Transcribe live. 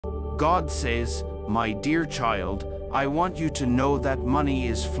God says, "My dear child, I want you to know that money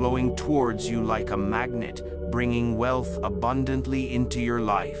is flowing towards you like a magnet, bringing wealth abundantly into your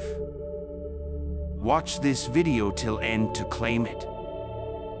life." Watch this video till end to claim it.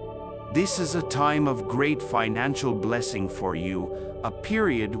 This is a time of great financial blessing for you, a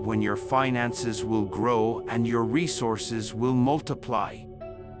period when your finances will grow and your resources will multiply.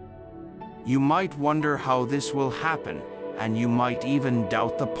 You might wonder how this will happen, and you might even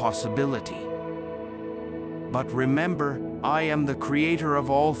doubt the possibility. But remember, I am the creator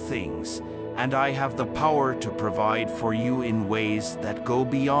of all things, and I have the power to provide for you in ways that go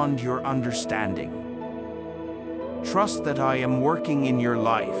beyond your understanding. Trust that I am working in your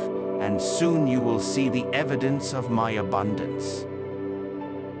life, and soon you will see the evidence of my abundance.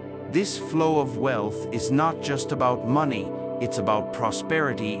 This flow of wealth is not just about money, it's about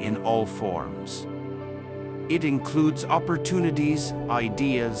prosperity in all forms. It includes opportunities,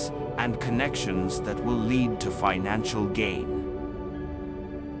 ideas, and connections that will lead to financial gain.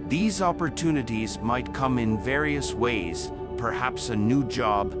 These opportunities might come in various ways, perhaps a new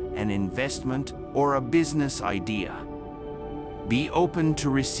job, an investment, or a business idea. Be open to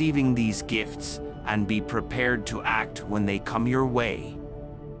receiving these gifts and be prepared to act when they come your way.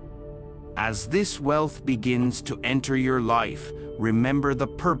 As this wealth begins to enter your life, remember the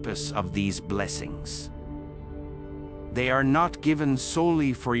purpose of these blessings. They are not given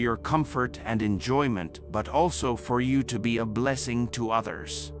solely for your comfort and enjoyment, but also for you to be a blessing to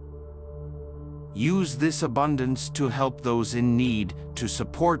others. Use this abundance to help those in need, to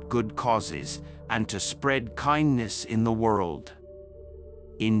support good causes, and to spread kindness in the world.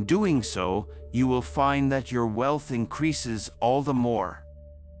 In doing so, you will find that your wealth increases all the more.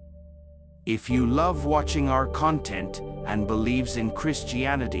 If you love watching our content and believes in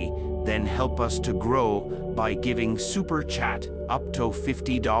Christianity, then help us to grow by giving Super Chat up to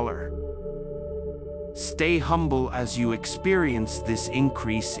 $50. Stay humble as you experience this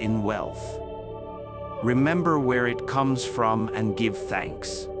increase in wealth. Remember where it comes from and give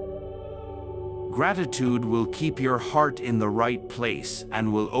thanks. Gratitude will keep your heart in the right place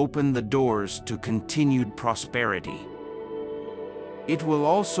and will open the doors to continued prosperity. It will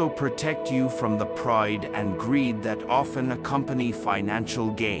also protect you from the pride and greed that often accompany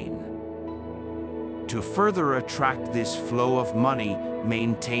financial gain. To further attract this flow of money,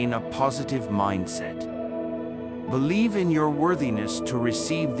 maintain a positive mindset. Believe in your worthiness to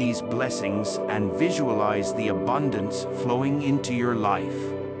receive these blessings and visualize the abundance flowing into your life.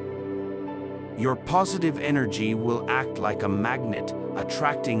 Your positive energy will act like a magnet,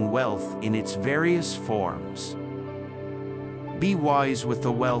 attracting wealth in its various forms. Be wise with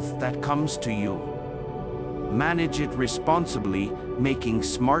the wealth that comes to you. Manage it responsibly, making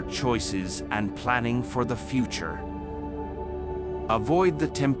smart choices and planning for the future. Avoid the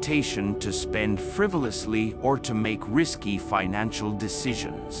temptation to spend frivolously or to make risky financial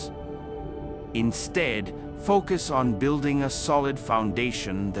decisions. Instead, focus on building a solid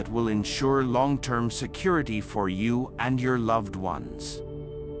foundation that will ensure long-term security for you and your loved ones.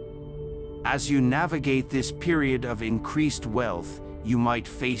 As you navigate this period of increased wealth, you might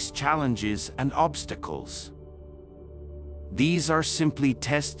face challenges and obstacles. These are simply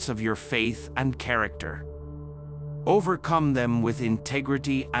tests of your faith and character. Overcome them with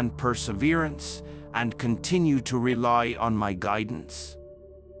integrity and perseverance, and continue to rely on my guidance.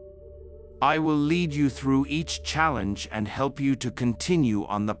 I will lead you through each challenge and help you to continue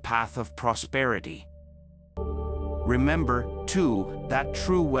on the path of prosperity. Remember, too, that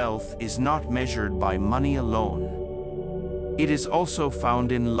true wealth is not measured by money alone. It is also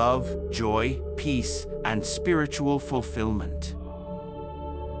found in love, joy, peace, and spiritual fulfillment.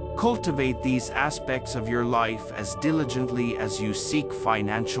 Cultivate these aspects of your life as diligently as you seek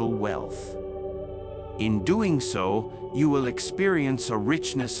financial wealth. In doing so, you will experience a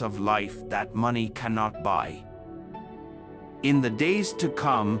richness of life that money cannot buy. In the days to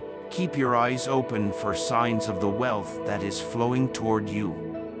come, keep your eyes open for signs of the wealth that is flowing toward you.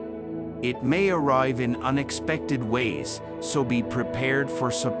 It may arrive in unexpected ways, so be prepared for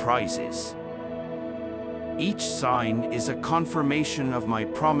surprises. Each sign is a confirmation of my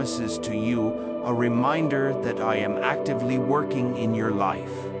promises to you, a reminder that I am actively working in your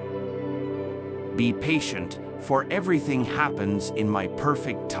life. Be patient, for everything happens in my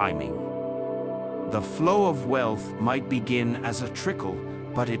perfect timing. The flow of wealth might begin as a trickle,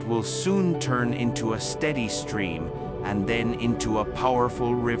 but it will soon turn into a steady stream, and then into a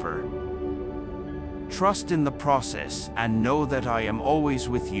powerful river. Trust in the process and know that I am always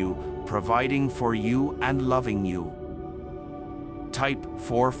with you, providing for you and loving you. Type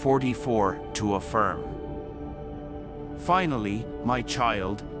 444 to affirm. Finally, my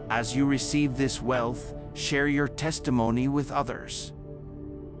child, As you receive this wealth, share your testimony with others.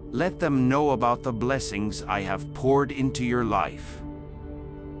 Let them know about the blessings I have poured into your life.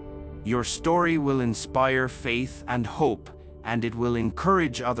 Your story will inspire faith and hope, and it will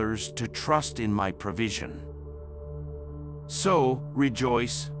encourage others to trust in my provision. So,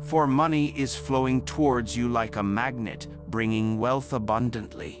 rejoice, for money is flowing towards you like a magnet, bringing wealth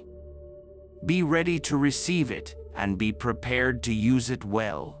abundantly. Be ready to receive it, and be prepared to use it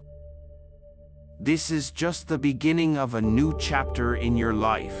well. This is just the beginning of a new chapter in your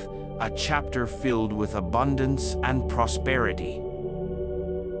life, a chapter filled with abundance and prosperity.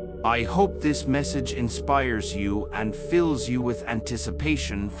 I hope this message inspires you and fills you with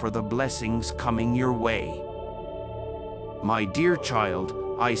anticipation for the blessings coming your way. My dear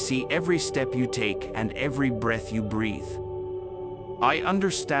child, I see every step you take and every breath you breathe. I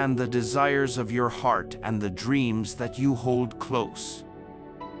understand the desires of your heart and the dreams that you hold close.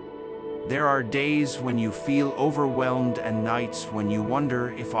 There are days when you feel overwhelmed and nights when you wonder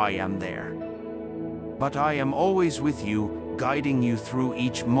if I am there. But I am always with you, guiding you through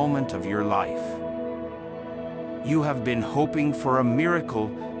each moment of your life. You have been hoping for a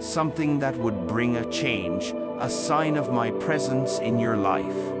miracle, something that would bring a change, a sign of my presence in your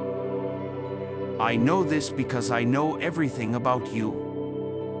life. I know this because I know everything about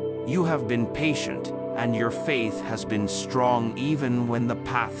you. You have been patient, and your faith has been strong even when the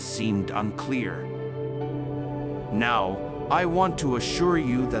path seemed unclear. Now, I want to assure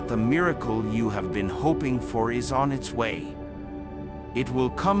you that the miracle you have been hoping for is on its way. It will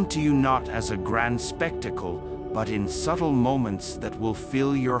come to you not as a grand spectacle, but in subtle moments that will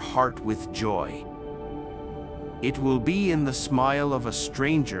fill your heart with joy. It will be in the smile of a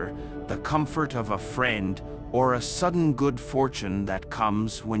stranger, the comfort of a friend, or a sudden good fortune that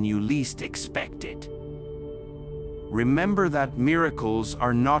comes when you least expect it. Remember that miracles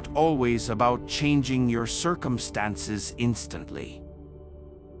are not always about changing your circumstances instantly.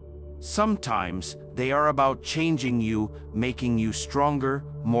 Sometimes they are about changing you, making you stronger,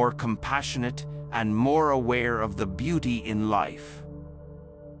 more compassionate, and more aware of the beauty in life.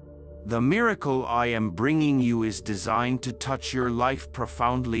 The miracle I am bringing you is designed to touch your life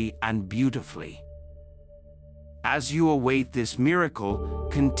profoundly and beautifully. As you await this miracle,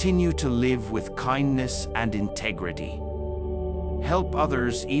 continue to live with kindness and integrity. Help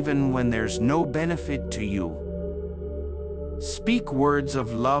others even when there's no benefit to you. Speak words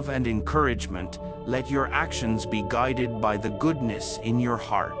of love and encouragement. Let your actions be guided by the goodness in your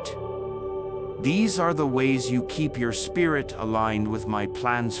heart. These are the ways you keep your spirit aligned with my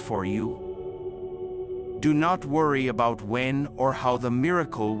plans for you. Do not worry about when or how the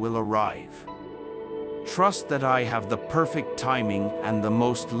miracle will arrive. Trust that I have the perfect timing and the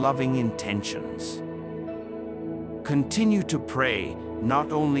most loving intentions. Continue to pray,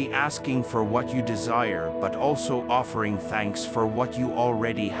 not only asking for what you desire, but also offering thanks for what you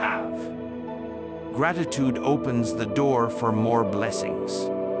already have. Gratitude opens the door for more blessings.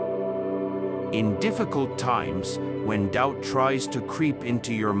 In difficult times, when doubt tries to creep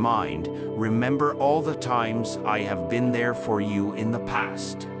into your mind, remember all the times I have been there for you in the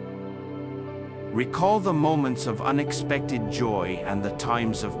past. Recall the moments of unexpected joy and the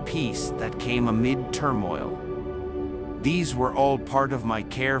times of peace that came amid turmoil. These were all part of my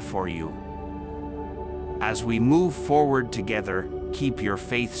care for you. As we move forward together, keep your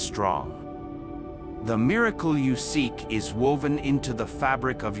faith strong. The miracle you seek is woven into the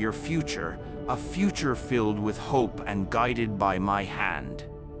fabric of your future, a future filled with hope and guided by my hand.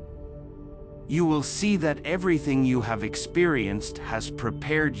 You will see that everything you have experienced has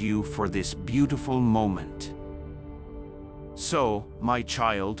prepared you for this beautiful moment. So, my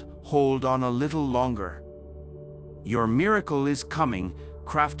child, hold on a little longer. Your miracle is coming,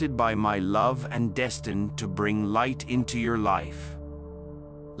 crafted by my love and destined to bring light into your life.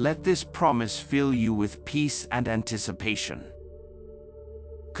 Let this promise fill you with peace and anticipation.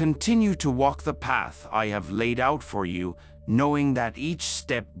 Continue to walk the path I have laid out for you, knowing that each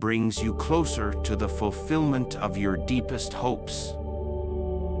step brings you closer to the fulfillment of your deepest hopes.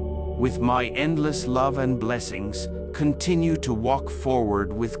 With my endless love and blessings, continue to walk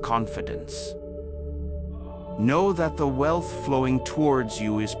forward with confidence. Know that the wealth flowing towards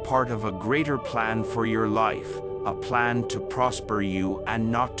you is part of a greater plan for your life, a plan to prosper you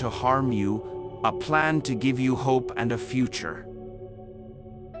and not to harm you, a plan to give you hope and a future.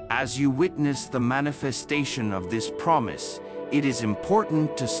 As you witness the manifestation of this promise, it is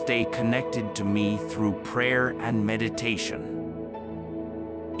important to stay connected to me through prayer and meditation.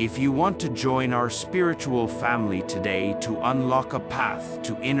 If you want to join our spiritual family today to unlock a path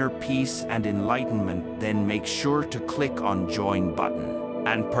to inner peace and enlightenment, then make sure to click on Join button.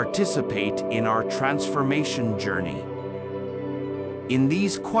 and participate in our transformation journey. In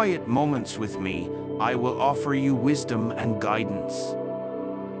these quiet moments with me, I will offer you wisdom and guidance.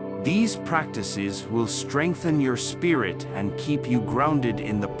 These practices will strengthen your spirit and keep you grounded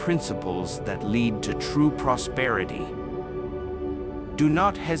in the principles that lead to true prosperity. Do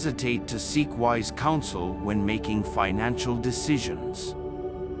not hesitate to seek wise counsel when making financial decisions.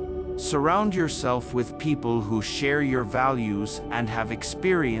 Surround yourself with people who share your values and have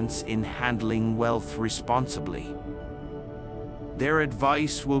experience in handling wealth responsibly. Their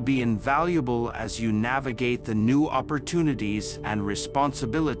advice will be invaluable as you navigate the new opportunities and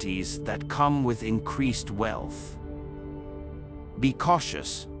responsibilities that come with increased wealth. Be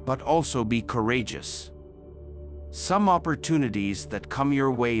cautious, but also be courageous. Some opportunities that come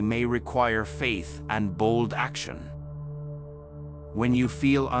your way may require faith and bold action. When you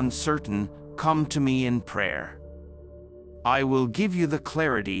feel uncertain, come to me in prayer. I will give you the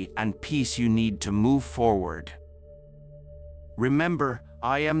clarity and peace you need to move forward. Remember,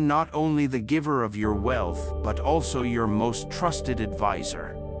 I am not only the giver of your wealth, but also your most trusted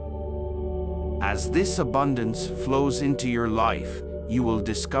advisor. As this abundance flows into your life, you will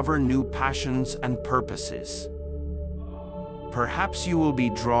discover new passions and purposes. Perhaps you will be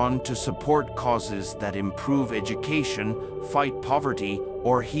drawn to support causes that improve education, fight poverty,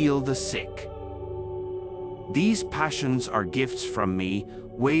 or heal the sick. These passions are gifts from me,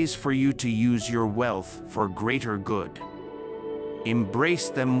 ways for you to use your wealth for greater good. Embrace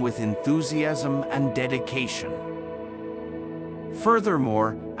them with enthusiasm and dedication.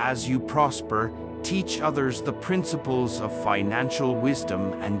 Furthermore, as you prosper, teach others the principles of financial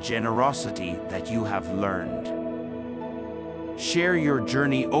wisdom and generosity that you have learned. Share your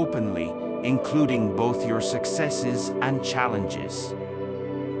journey openly, including both your successes and challenges.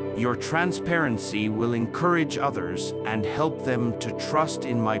 Your transparency will encourage others and help them to trust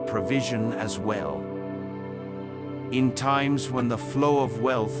in my provision as well. In times when the flow of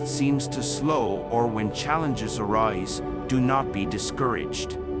wealth seems to slow or when challenges arise, do not be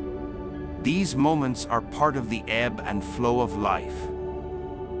discouraged. These moments are part of the ebb and flow of life.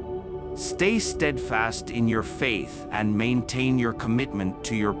 Stay steadfast in your faith and maintain your commitment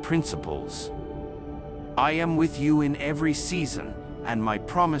to your principles. I am with you in every season, and my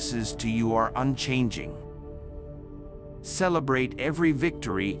promises to you are unchanging. Celebrate every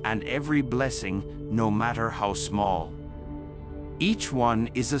victory and every blessing, no matter how small. Each one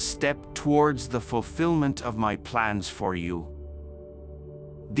is a step towards the fulfillment of my plans for you.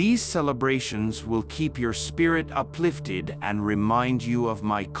 These celebrations will keep your spirit uplifted and remind you of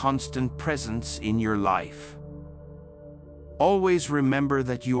my constant presence in your life. Always remember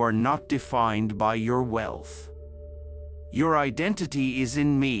that you are not defined by your wealth. Your identity is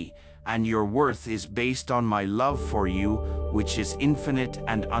in me, and your worth is based on my love for you, which is infinite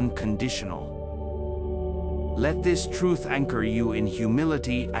and unconditional. Let this truth anchor you in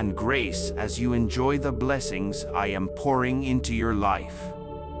humility and grace as you enjoy the blessings I am pouring into your life.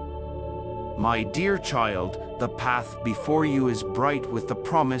 My dear child, the path before you is bright with the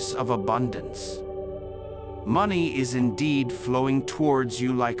promise of abundance. Money is indeed flowing towards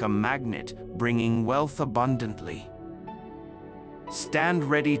you like a magnet, bringing wealth abundantly. Stand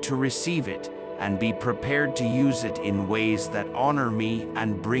ready to receive it, and be prepared to use it in ways that honor me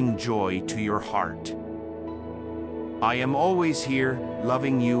and bring joy to your heart. I am always here,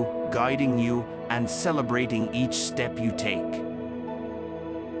 loving you, guiding you, and celebrating each step you take.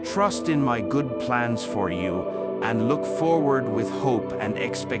 Trust in my good plans for you, and look forward with hope and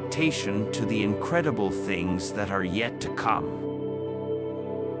expectation to the incredible things that are yet to come.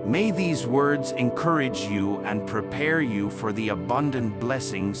 May these words encourage you and prepare you for the abundant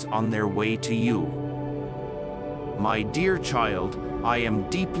blessings on their way to you. My dear child, I am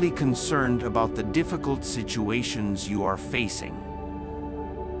deeply concerned about the difficult situations you are facing.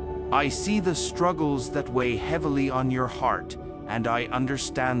 I see the struggles that weigh heavily on your heart, and I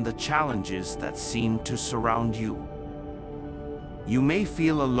understand the challenges that seem to surround you. You may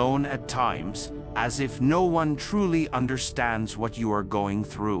feel alone at times, as if no one truly understands what you are going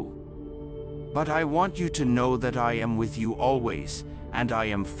through. But I want you to know that I am with you always, and I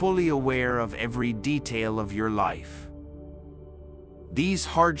am fully aware of every detail of your life. These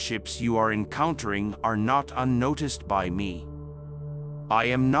hardships you are encountering are not unnoticed by me. I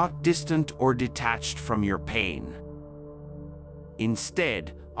am not distant or detached from your pain.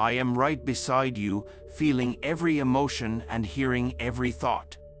 Instead, I am right beside you, feeling every emotion and hearing every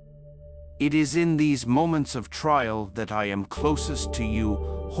thought. It is in these moments of trial that I am closest to you,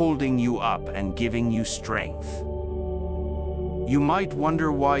 holding you up and giving you strength. You might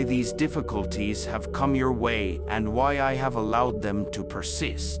wonder why these difficulties have come your way and why I have allowed them to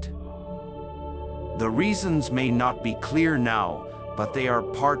persist. The reasons may not be clear now, but they are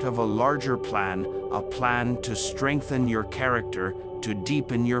part of a larger plan, a plan to strengthen your character, to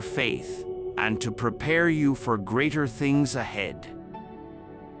deepen your faith, and to prepare you for greater things ahead.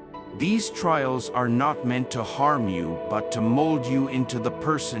 These trials are not meant to harm you, but to mold you into the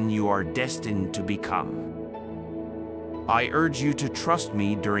person you are destined to become. I urge you to trust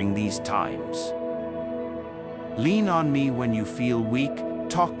me during these times. Lean on me when you feel weak,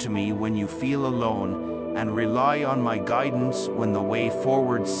 talk to me when you feel alone, and rely on my guidance when the way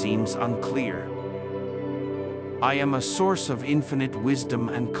forward seems unclear. I am a source of infinite wisdom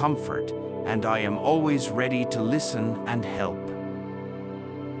and comfort, and I am always ready to listen and help.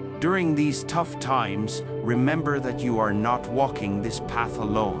 During these tough times, remember that you are not walking this path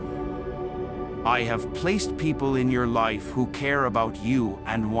alone. I have placed people in your life who care about you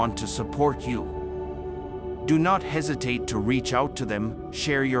and want to support you. Do not hesitate to reach out to them,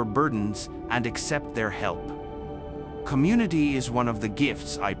 share your burdens, and accept their help. Community is one of the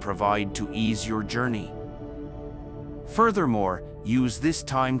gifts I provide to ease your journey. Furthermore, use this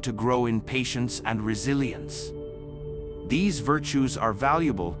time to grow in patience and resilience. These virtues are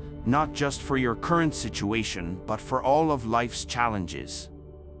valuable, not just for your current situation, but for all of life's challenges.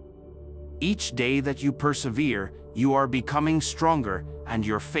 Each day that you persevere, you are becoming stronger, and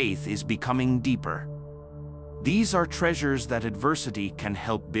your faith is becoming deeper. These are treasures that adversity can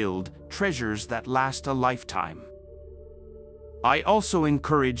help build, treasures that last a lifetime. I also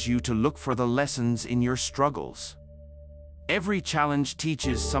encourage you to look for the lessons in your struggles. Every challenge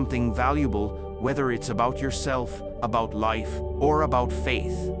teaches something valuable, whether it's about yourself, about life, or about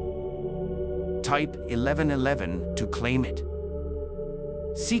faith. Type 1111 to claim it.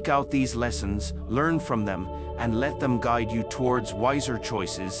 Seek out these lessons, learn from them, and let them guide you towards wiser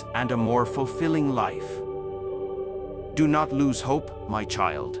choices and a more fulfilling life. Do not lose hope, my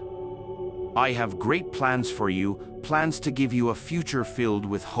child. I have great plans for you, plans to give you a future filled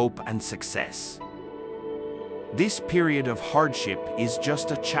with hope and success. This period of hardship is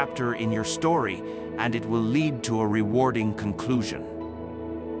just a chapter in your story, and it will lead to a rewarding conclusion.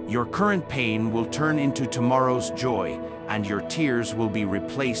 Your current pain will turn into tomorrow's joy, and your tears will be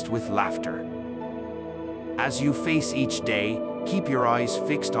replaced with laughter. As you face each day, keep your eyes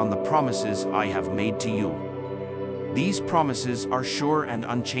fixed on the promises I have made to you. These promises are sure and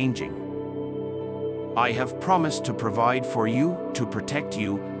unchanging. I have promised to provide for you, to protect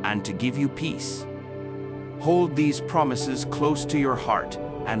you, and to give you peace. Hold these promises close to your heart,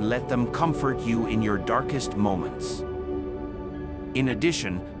 and let them comfort you in your darkest moments. In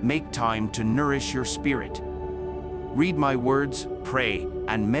addition, make time to nourish your spirit. Read my words, pray,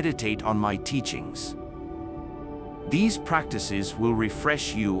 and meditate on my teachings. These practices will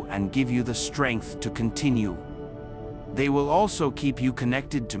refresh you and give you the strength to continue. They will also keep you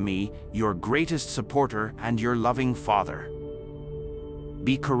connected to me, your greatest supporter and your loving Father.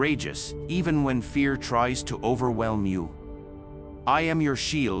 Be courageous, even when fear tries to overwhelm you. I am your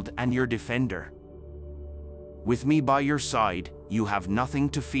shield and your defender. With me by your side, you have nothing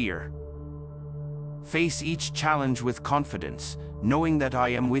to fear. Face each challenge with confidence, knowing that I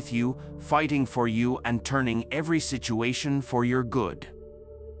am with you, fighting for you and turning every situation for your good.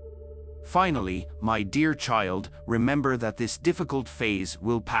 Finally, my dear child, remember that this difficult phase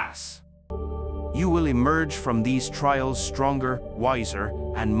will pass. You will emerge from these trials stronger, wiser,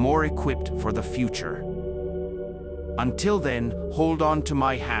 and more equipped for the future. Until then, hold on to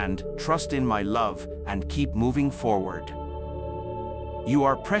my hand, trust in my love, and keep moving forward. You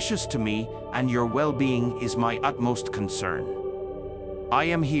are precious to me, and your well-being is my utmost concern. I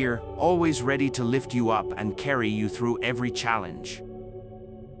am here, always ready to lift you up and carry you through every challenge.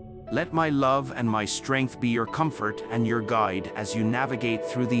 Let my love and my strength be your comfort and your guide as you navigate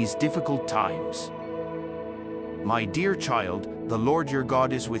through these difficult times. My dear child, the Lord your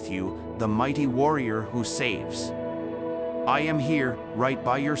God is with you, the mighty warrior who saves. I am here, right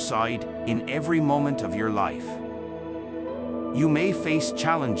by your side, in every moment of your life. You may face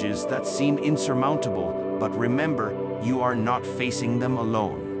challenges that seem insurmountable, but remember, you are not facing them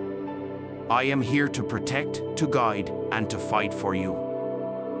alone. I am here to protect, to guide, and to fight for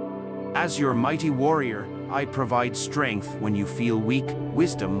you. As your mighty warrior, I provide strength when you feel weak,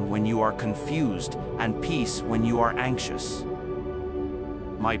 wisdom when you are confused, and peace when you are anxious.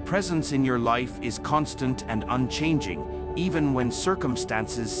 My presence in your life is constant and unchanging, even when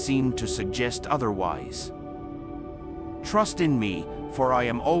circumstances seem to suggest otherwise. Trust in me, for I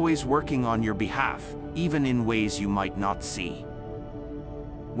am always working on your behalf, even in ways you might not see.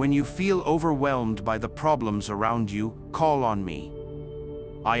 When you feel overwhelmed by the problems around you, call on me.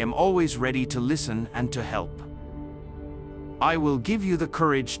 I am always ready to listen and to help. I will give you the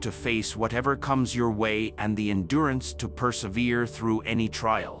courage to face whatever comes your way and the endurance to persevere through any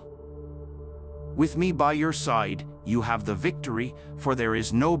trial. With me by your side, you have the victory, for there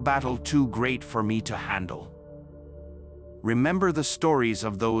is no battle too great for me to handle. Remember the stories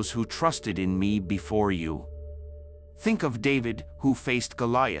of those who trusted in me before you. Think of David, who faced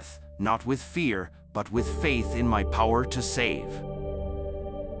Goliath, not with fear, but with faith in my power to save.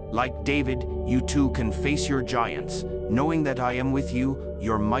 Like David, you too can face your giants, knowing that I am with you,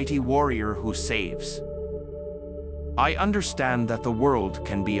 your mighty warrior who saves. I understand that the world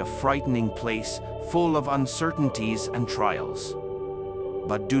can be a frightening place, full of uncertainties and trials.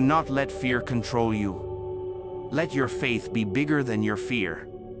 But do not let fear control you. Let your faith be bigger than your fear.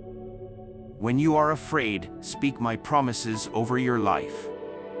 When you are afraid, speak my promises over your life.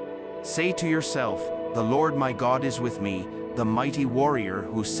 Say to yourself, "The Lord my God is with me, the mighty warrior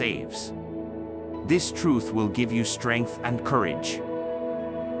who saves." This truth will give you strength and courage.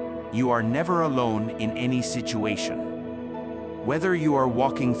 You are never alone in any situation. Whether you are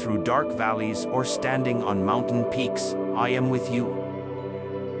walking through dark valleys or standing on mountain peaks, I am with you.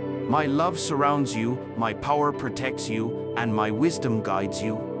 My love surrounds you, my power protects you, and my wisdom guides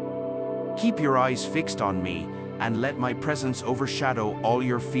you. Keep your eyes fixed on me, and let my presence overshadow all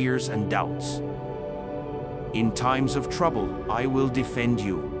your fears and doubts. In times of trouble, I will defend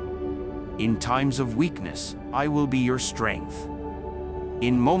you. In times of weakness, I will be your strength.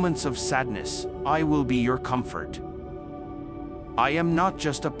 In moments of sadness, I will be your comfort. I am not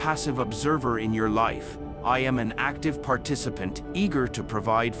just a passive observer in your life, I am an active participant, eager to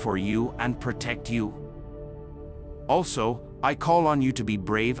provide for you and protect you. Also, I call on you to be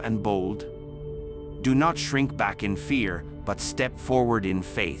brave and bold. Do not shrink back in fear, but step forward in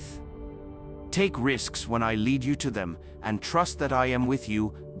faith. Take risks when I lead you to them, and trust that I am with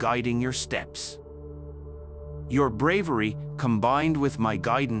you, guiding your steps. Your bravery, combined with my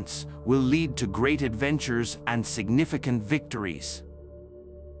guidance, will lead to great adventures and significant victories.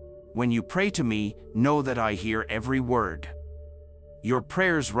 When you pray to me, know that I hear every word. Your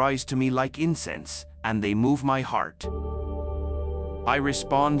prayers rise to me like incense, and they move my heart. I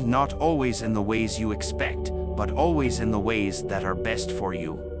respond not always in the ways you expect, but always in the ways that are best for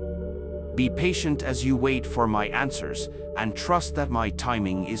you. Be patient as you wait for my answers, and trust that my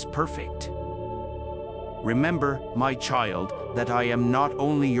timing is perfect. Remember, my child, that I am not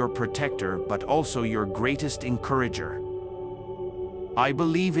only your protector but also your greatest encourager. I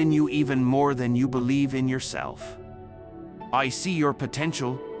believe in you even more than you believe in yourself. I see your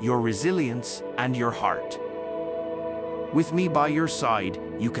potential, your resilience, and your heart. With me by your side,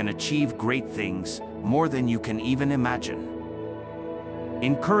 you can achieve great things, more than you can even imagine.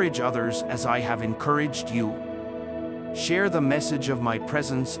 Encourage others as I have encouraged you. Share the message of my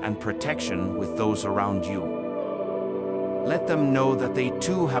presence and protection with those around you. Let them know that they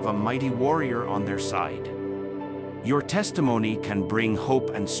too have a mighty warrior on their side. Your testimony can bring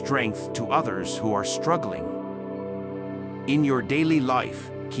hope and strength to others who are struggling. In your daily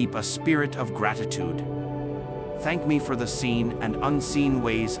life, keep a spirit of gratitude. Thank me for the seen and unseen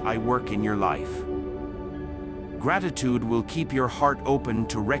ways I work in your life. Gratitude will keep your heart open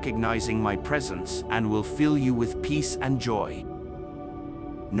to recognizing my presence and will fill you with peace and joy.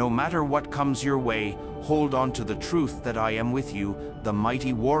 No matter what comes your way, hold on to the truth that I am with you, the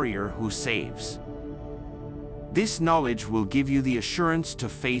mighty warrior who saves. This knowledge will give you the assurance to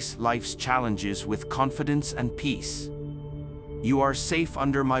face life's challenges with confidence and peace. You are safe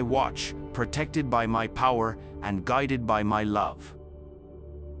under my watch, protected by my power, and guided by my love.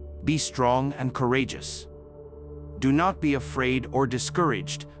 Be strong and courageous. Do not be afraid or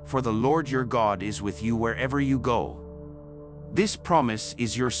discouraged, for the Lord your God is with you wherever you go. This promise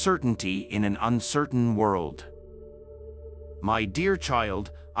is your certainty in an uncertain world. My dear child,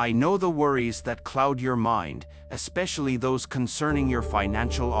 I know the worries that cloud your mind, especially those concerning your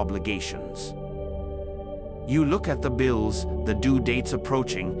financial obligations. You look at the bills, the due dates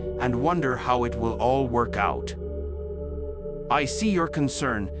approaching, and wonder how it will all work out. I see your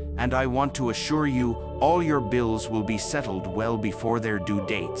concern, and I want to assure you, all your bills will be settled well before their due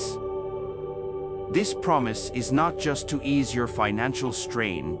dates. This promise is not just to ease your financial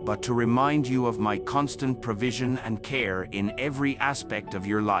strain, but to remind you of my constant provision and care in every aspect of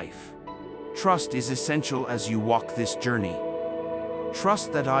your life. Trust is essential as you walk this journey.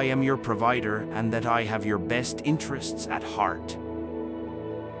 Trust that I am your provider and that I have your best interests at heart.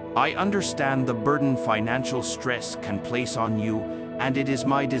 I understand the burden financial stress can place on you, and it is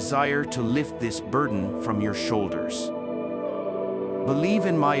my desire to lift this burden from your shoulders. Believe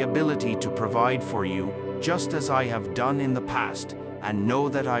in my ability to provide for you, just as I have done in the past, and know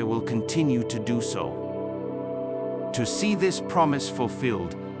that I will continue to do so. To see this promise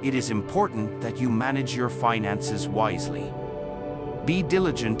fulfilled, it is important that you manage your finances wisely. Be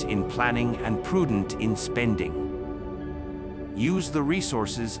diligent in planning and prudent in spending. Use the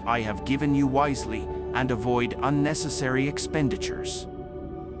resources I have given you wisely and avoid unnecessary expenditures.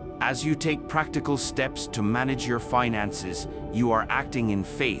 As you take practical steps to manage your finances, you are acting in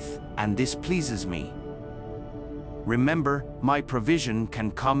faith, and this pleases me. Remember, my provision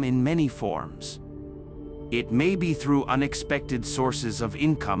can come in many forms. It may be through unexpected sources of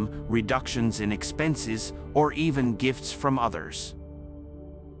income, reductions in expenses, or even gifts from others.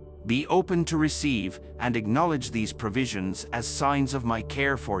 Be open to receive and acknowledge these provisions as signs of my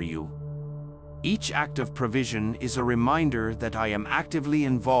care for you. Each act of provision is a reminder that I am actively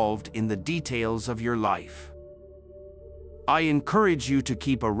involved in the details of your life. I encourage you to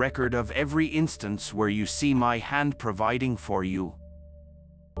keep a record of every instance where you see my hand providing for you.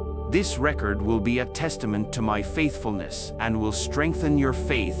 This record will be a testament to my faithfulness and will strengthen your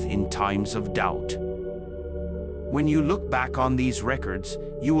faith in times of doubt. When you look back on these records,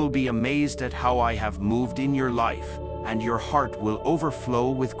 you will be amazed at how I have moved in your life, and your heart will overflow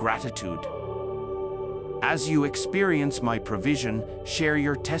with gratitude. As you experience my provision, share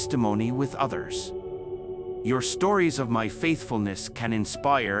your testimony with others. Your stories of my faithfulness can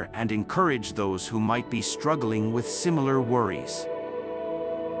inspire and encourage those who might be struggling with similar worries.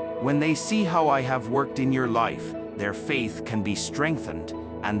 When they see how I have worked in your life, their faith can be strengthened,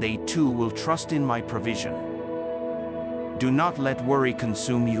 and they too will trust in my provision. Do not let worry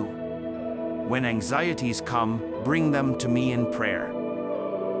consume you. When anxieties come, bring them to me in prayer.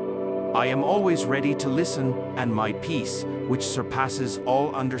 I am always ready to listen, and my peace, which surpasses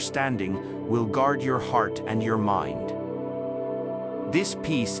all understanding, will guard your heart and your mind. This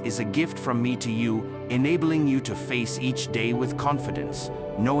peace is a gift from me to you, enabling you to face each day with confidence,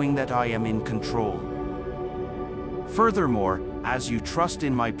 knowing that I am in control. Furthermore, as you trust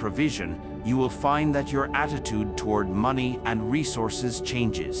in my provision, you will find that your attitude toward money and resources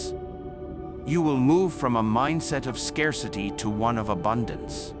changes. You will move from a mindset of scarcity to one of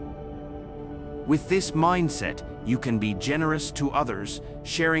abundance. With this mindset, you can be generous to others,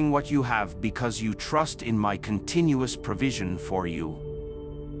 sharing what you have because you trust in my continuous provision for you.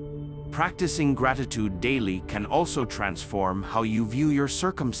 Practicing gratitude daily can also transform how you view your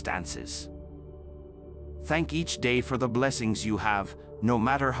circumstances. Thank each day for the blessings you have, no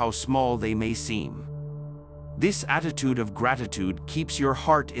matter how small they may seem. This attitude of gratitude keeps your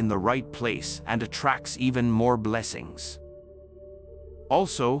heart in the right place and attracts even more blessings.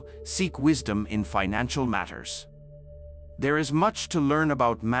 Also, seek wisdom in financial matters. There is much to learn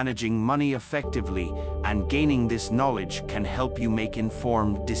about managing money effectively, and gaining this knowledge can help you make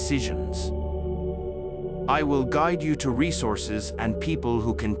informed decisions. I will guide you to resources and people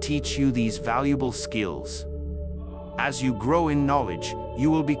who can teach you these valuable skills. As you grow in knowledge, you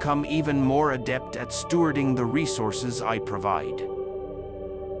will become even more adept at stewarding the resources I provide.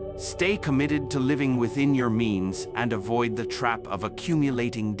 Stay committed to living within your means and avoid the trap of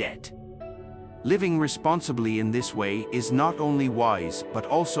accumulating debt. Living responsibly in this way is not only wise but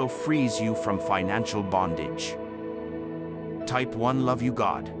also frees you from financial bondage. Type 1 Love You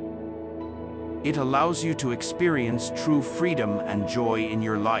God. It allows you to experience true freedom and joy in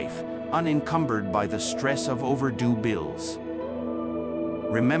your life, unencumbered by the stress of overdue bills.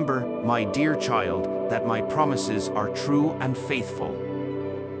 Remember, my dear child, that my promises are true and faithful.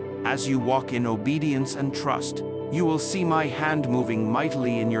 As you walk in obedience and trust, you will see my hand moving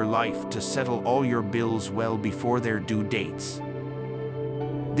mightily in your life to settle all your bills well before their due dates.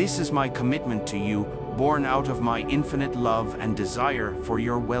 This is my commitment to you, born out of my infinite love and desire for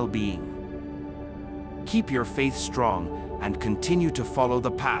your well-being. Keep your faith strong and continue to follow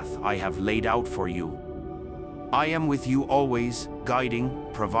the path I have laid out for you. I am with you always, guiding,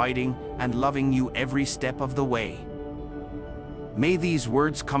 providing, and loving you every step of the way. May these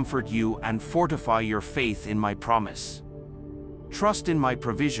words comfort you and fortify your faith in my promise. Trust in my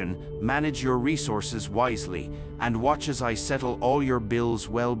provision, manage your resources wisely, and watch as I settle all your bills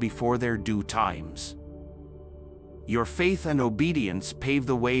well before their due times. Your faith and obedience pave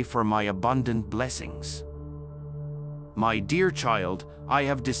the way for my abundant blessings. My dear child, I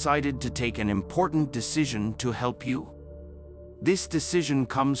have decided to take an important decision to help you. This decision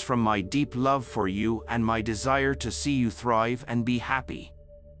comes from my deep love for you and my desire to see you thrive and be happy.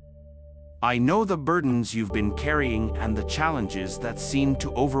 I know the burdens you've been carrying and the challenges that seem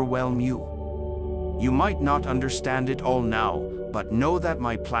to overwhelm you. You might not understand it all now, but know that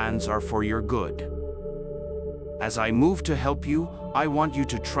my plans are for your good. As I move to help you, I want you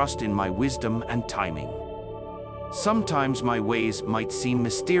to trust in my wisdom and timing. Sometimes my ways might seem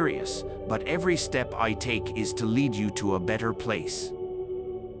mysterious, but every step I take is to lead you to a better place.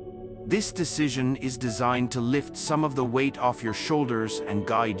 This decision is designed to lift some of the weight off your shoulders and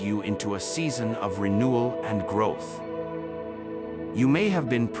guide you into a season of renewal and growth. You may have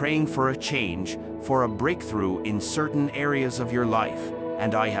been praying for a change, for a breakthrough in certain areas of your life,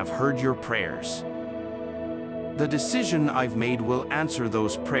 and I have heard your prayers. The decision I've made will answer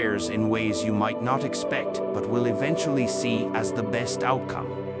those prayers in ways you might not expect, but will eventually see as the best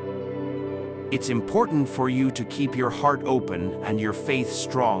outcome. It's important for you to keep your heart open and your faith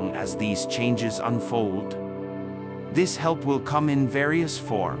strong as these changes unfold. This help will come in various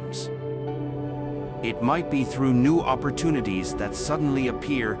forms. It might be through new opportunities that suddenly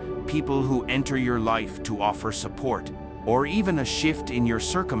appear, people who enter your life to offer support, or even a shift in your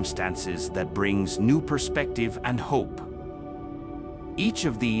circumstances that brings new perspective and hope. Each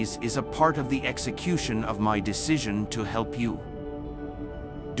of these is a part of the execution of my decision to help you.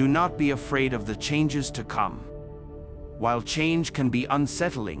 Do not be afraid of the changes to come. While change can be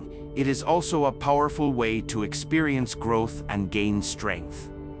unsettling, it is also a powerful way to experience growth and gain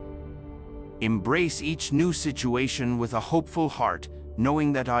strength. Embrace each new situation with a hopeful heart,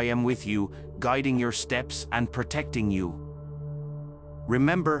 knowing that I am with you, guiding your steps and protecting you.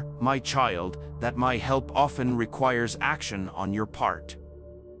 Remember, my child, that my help often requires action on your part.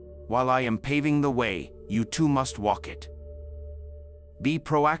 While I am paving the way, you too must walk it. Be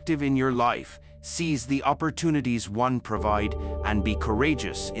proactive in your life, seize the opportunities one provide, and be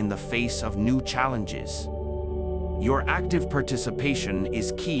courageous in the face of new challenges. Your active participation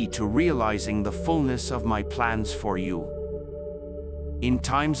is key to realizing the fullness of my plans for you. In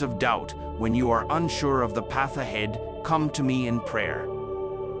times of doubt, when you are unsure of the path ahead, come to me in prayer.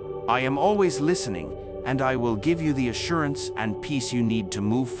 I am always listening, and I will give you the assurance and peace you need to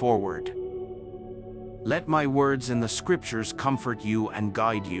move forward. Let my words in the scriptures comfort you and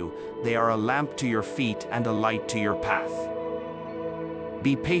guide you. They are a lamp to your feet and a light to your path.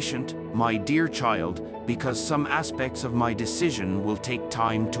 Be patient, my dear child, because some aspects of my decision will take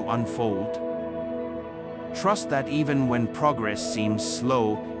time to unfold. Trust that even when progress seems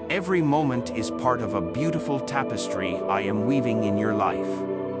slow, every moment is part of a beautiful tapestry I am weaving in your life.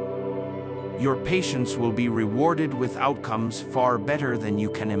 Your patience will be rewarded with outcomes far better than you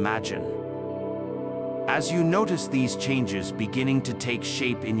can imagine. As you notice these changes beginning to take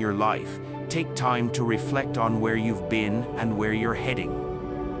shape in your life, take time to reflect on where you've been and where you're heading.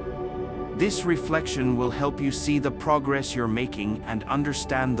 This reflection will help you see the progress you're making and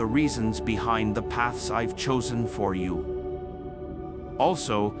understand the reasons behind the paths I've chosen for you.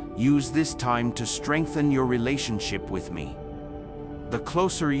 Also, use this time to strengthen your relationship with me. The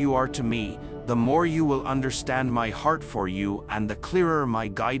closer you are to me, the more you will understand my heart for you and the clearer my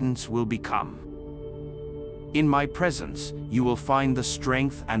guidance will become. In my presence, you will find the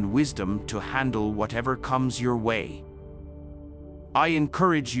strength and wisdom to handle whatever comes your way. I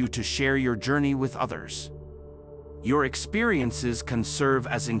encourage you to share your journey with others. Your experiences can serve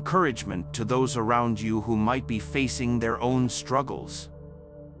as encouragement to those around you who might be facing their own struggles.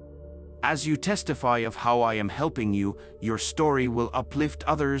 As you testify of how I am helping you, your story will uplift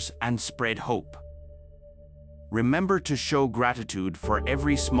others and spread hope. Remember to show gratitude for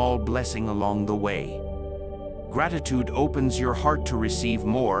every small blessing along the way. Gratitude opens your heart to receive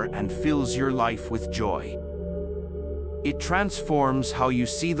more and fills your life with joy. It transforms how you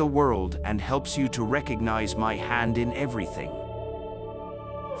see the world and helps you to recognize my hand in everything.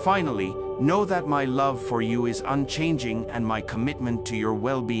 Finally, know that my love for you is unchanging and my commitment to your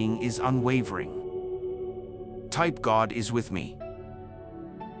well-being is unwavering. Type God is with me.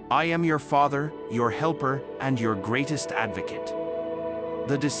 I am your Father, your helper, and your greatest advocate.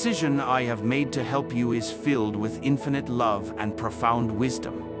 The decision I have made to help you is filled with infinite love and profound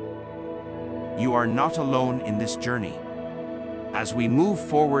wisdom. You are not alone in this journey. As we move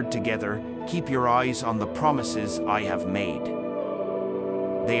forward together, keep your eyes on the promises I have made.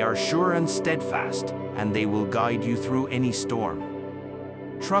 They are sure and steadfast, and they will guide you through any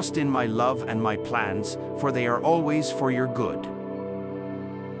storm. Trust in my love and my plans, for they are always for your good.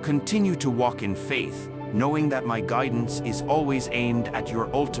 Continue to walk in faith, knowing that my guidance is always aimed at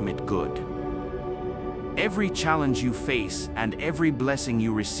your ultimate good. Every challenge you face and every blessing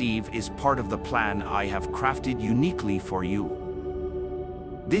you receive is part of the plan I have crafted uniquely for you.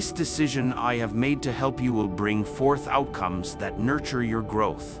 This decision I have made to help you will bring forth outcomes that nurture your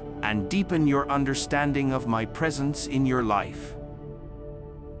growth and deepen your understanding of my presence in your life.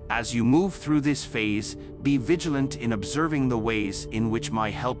 As you move through this phase, be vigilant in observing the ways in which my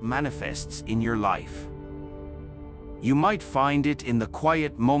help manifests in your life. You might find it in the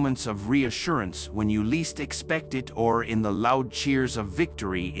quiet moments of reassurance when you least expect it, or in the loud cheers of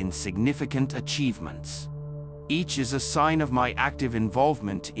victory in significant achievements. Each is a sign of my active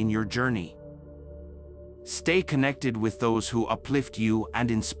involvement in your journey. Stay connected with those who uplift you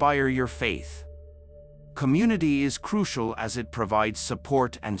and inspire your faith. Community is crucial as it provides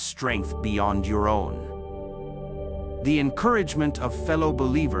support and strength beyond your own. The encouragement of fellow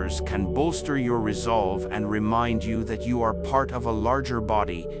believers can bolster your resolve and remind you that you are part of a larger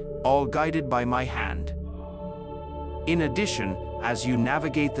body, all guided by my hand. In addition, as you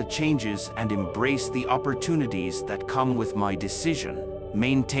navigate the changes and embrace the opportunities that come with my decision,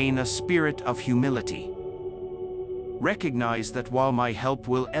 maintain a spirit of humility. Recognize that while my help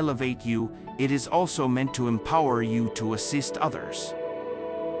will elevate you, it is also meant to empower you to assist others.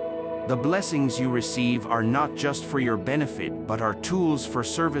 The blessings you receive are not just for your benefit, but are tools for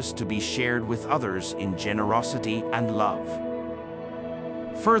service to be shared with others in generosity and love.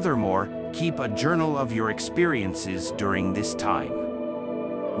 Furthermore, keep a journal of your experiences during this time.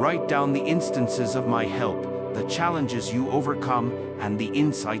 Write down the instances of my help, the challenges you overcome, and the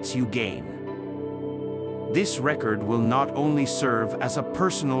insights you gain. This record will not only serve as a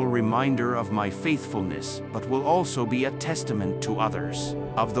personal reminder of my faithfulness, but will also be a testament to others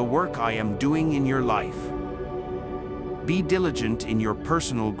of the work I am doing in your life. Be diligent in your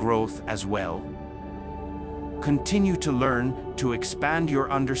personal growth as well. Continue to learn, to expand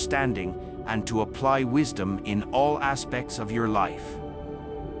your understanding, and to apply wisdom in all aspects of your life.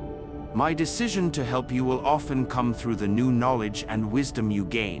 My decision to help you will often come through the new knowledge and wisdom you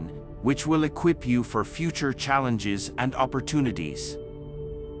gain, which will equip you for future challenges and opportunities.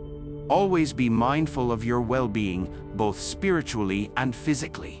 Always be mindful of your well-being, both spiritually and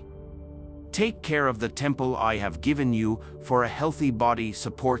physically. Take care of the temple I have given you, for a healthy body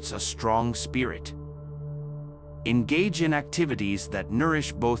supports a strong spirit. Engage in activities that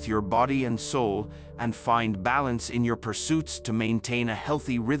nourish both your body and soul, and find balance in your pursuits to maintain a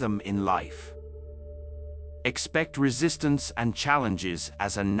healthy rhythm in life. Expect resistance and challenges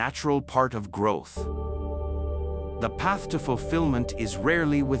as a natural part of growth. The path to fulfillment is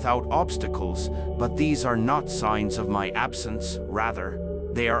rarely without obstacles, but these are not signs of my absence. Rather,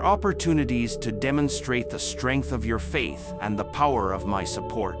 they are opportunities to demonstrate the strength of your faith and the power of my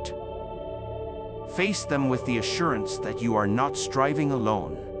support. Face them with the assurance that you are not striving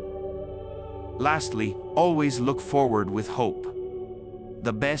alone. Lastly, always look forward with hope.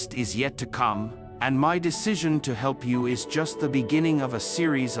 The best is yet to come, and my decision to help you is just the beginning of a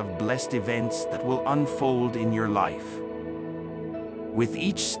series of blessed events that will unfold in your life. With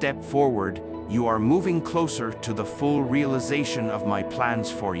each step forward, you are moving closer to the full realization of my plans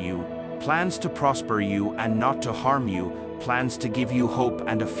for you, plans to prosper you and not to harm you, plans to give you hope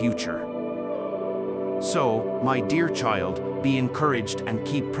and a future. So, my dear child, be encouraged and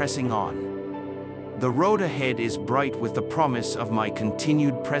keep pressing on. The road ahead is bright with the promise of my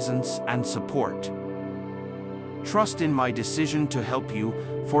continued presence and support. Trust in my decision to help you,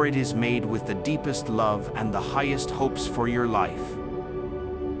 for it is made with the deepest love and the highest hopes for your life.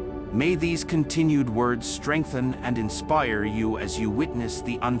 May these continued words strengthen and inspire you as you witness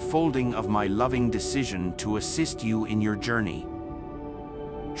the unfolding of my loving decision to assist you in your journey.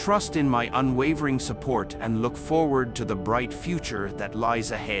 Trust in my unwavering support and look forward to the bright future that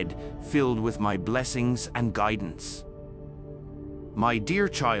lies ahead, filled with my blessings and guidance. My dear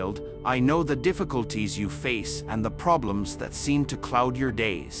child, I know the difficulties you face and the problems that seem to cloud your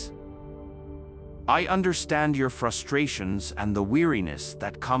days. I understand your frustrations and the weariness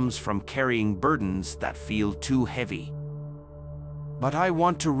that comes from carrying burdens that feel too heavy. But I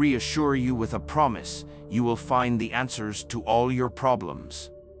want to reassure you with a promise: you will find the answers to all your problems.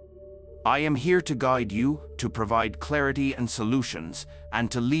 I am here to guide you, to provide clarity and solutions, and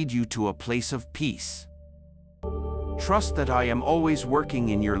to lead you to a place of peace. Trust that I am always working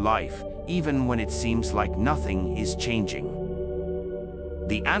in your life, even when it seems like nothing is changing.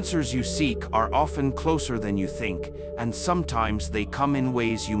 The answers you seek are often closer than you think, and sometimes they come in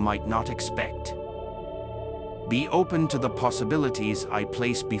ways you might not expect. Be open to the possibilities I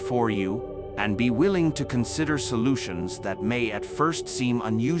place before you, and be willing to consider solutions that may at first seem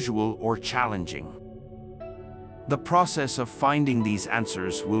unusual or challenging. The process of finding these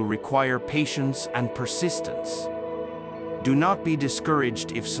answers will require patience and persistence. Do not be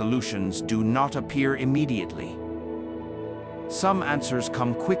discouraged if solutions do not appear immediately. Some answers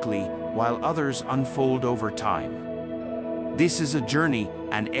come quickly, while others unfold over time. This is a journey,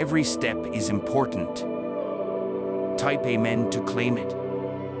 and every step is important. Type Amen to claim it.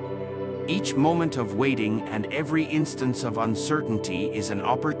 Each moment of waiting and every instance of uncertainty is an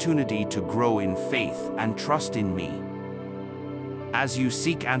opportunity to grow in faith and trust in me. As you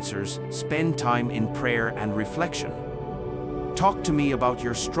seek answers, spend time in prayer and reflection. Talk to me about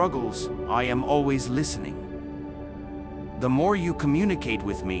your struggles. I am always listening. The more you communicate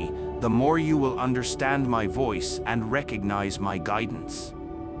with me, the more you will understand my voice and recognize my guidance.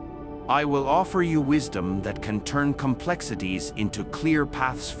 I will offer you wisdom that can turn complexities into clear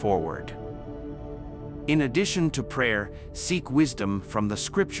paths forward. In addition to prayer, seek wisdom from the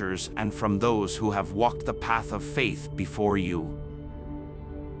scriptures and from those who have walked the path of faith before you.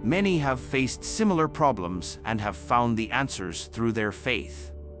 Many have faced similar problems and have found the answers through their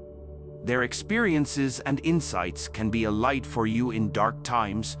faith. Their experiences and insights can be a light for you in dark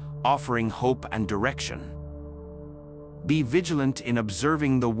times, offering hope and direction. Be vigilant in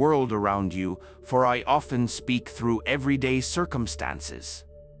observing the world around you, for I often speak through everyday circumstances.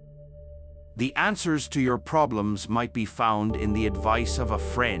 The answers to your problems might be found in the advice of a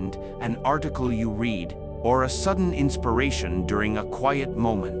friend, an article you read, or a sudden inspiration during a quiet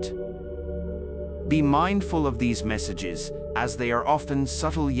moment. Be mindful of these messages, as they are often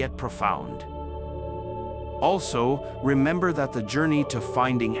subtle yet profound. Also, remember that the journey to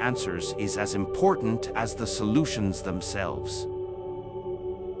finding answers is as important as the solutions themselves.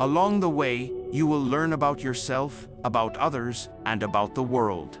 Along the way, you will learn about yourself, about others, and about the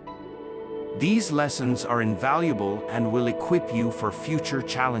world. These lessons are invaluable and will equip you for future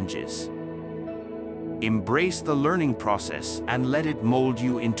challenges. Embrace the learning process and let it mold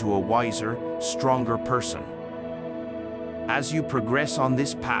you into a wiser, stronger person. As you progress on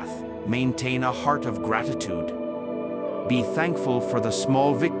this path, maintain a heart of gratitude. Be thankful for the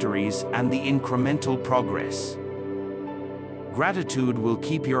small victories and the incremental progress. Gratitude will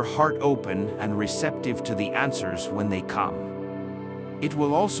keep your heart open and receptive to the answers when they come. It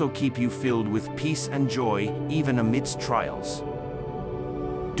will also keep you filled with peace and joy, even amidst trials.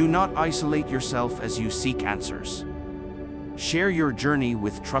 Do not isolate yourself as you seek answers. Share your journey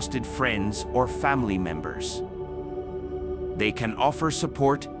with trusted friends or family members. They can offer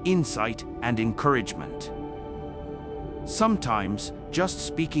support, insight, and encouragement. Sometimes, just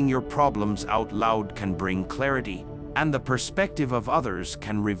speaking your problems out loud can bring clarity, and the perspective of others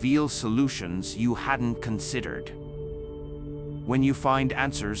can reveal solutions you hadn't considered. When you find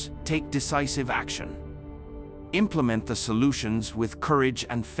answers, take decisive action. Implement the solutions with courage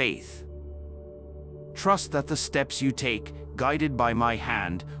and faith. Trust that the steps you take, guided by my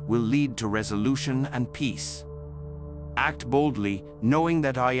hand, will lead to resolution and peace. Act boldly, knowing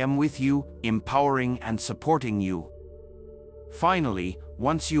that I am with you, empowering and supporting you. Finally,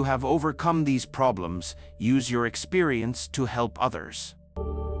 once you have overcome these problems, use your experience to help others.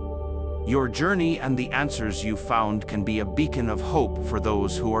 Your journey and the answers you found can be a beacon of hope for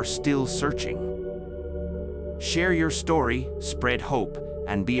those who are still searching. Share your story, spread hope,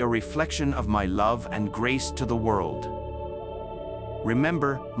 and be a reflection of my love and grace to the world.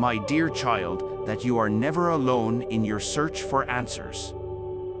 Remember, my dear child, that you are never alone in your search for answers.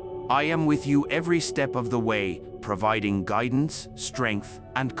 I am with you every step of the way, providing guidance, strength,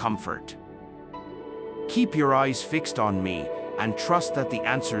 and comfort. Keep your eyes fixed on me, and trust that the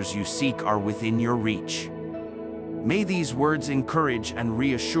answers you seek are within your reach. May these words encourage and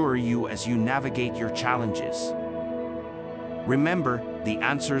reassure you as you navigate your challenges. Remember, the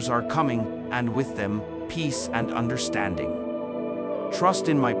answers are coming, and with them, peace and understanding. Trust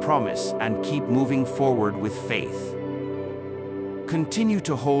in my promise and keep moving forward with faith. Continue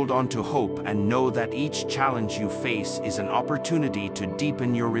to hold on to hope and know that each challenge you face is an opportunity to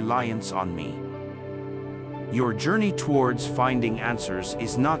deepen your reliance on me. Your journey towards finding answers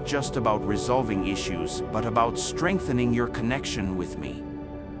is not just about resolving issues, but about strengthening your connection with me.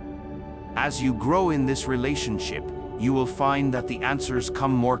 As you grow in this relationship, you will find that the answers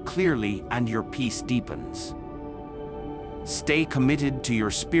come more clearly and your peace deepens. Stay committed to your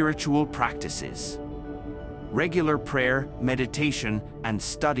spiritual practices. Regular prayer, meditation, and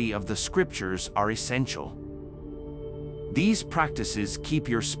study of the scriptures are essential. These practices keep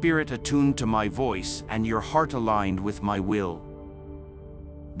your spirit attuned to my voice and your heart aligned with my will.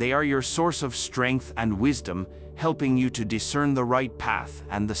 They are your source of strength and wisdom, helping you to discern the right path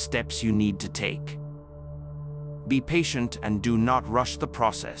and the steps you need to take. Be patient and do not rush the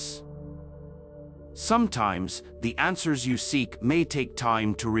process. Sometimes, the answers you seek may take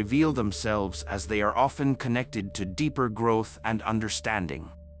time to reveal themselves, as they are often connected to deeper growth and understanding.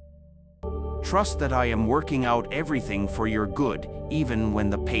 Trust that I am working out everything for your good, even when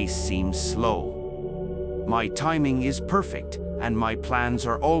the pace seems slow. My timing is perfect, and my plans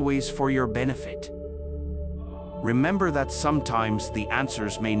are always for your benefit. Remember that sometimes the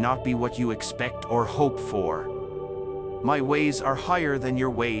answers may not be what you expect or hope for. My ways are higher than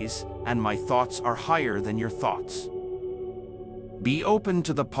your ways, and my thoughts are higher than your thoughts. Be open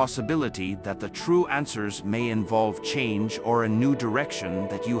to the possibility that the true answers may involve change or a new direction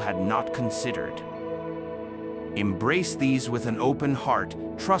that you had not considered. Embrace these with an open heart,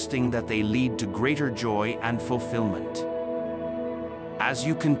 trusting that they lead to greater joy and fulfillment. As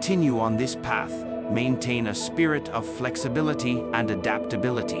you continue on this path, maintain a spirit of flexibility and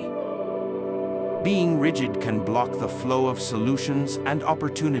adaptability. Being rigid can block the flow of solutions and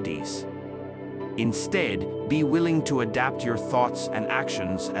opportunities. Instead, be willing to adapt your thoughts and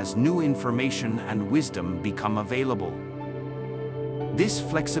actions as new information and wisdom become available. This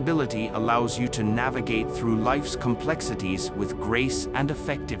flexibility allows you to navigate through life's complexities with grace and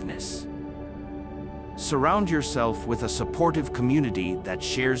effectiveness. Surround yourself with a supportive community that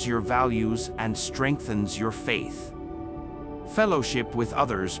shares your values and strengthens your faith. Fellowship with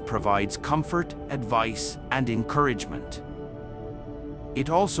others provides comfort, advice, and encouragement. It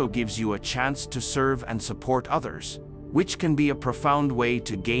also gives you a chance to serve and support others, which can be a profound way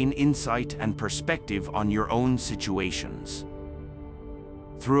to gain insight and perspective on your own situations.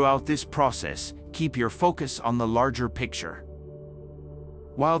 Throughout this process, keep your focus on the larger picture.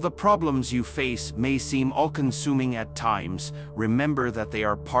 While the problems you face may seem all-consuming at times, remember that they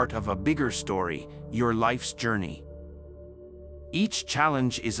are part of a bigger story, your life's journey. Each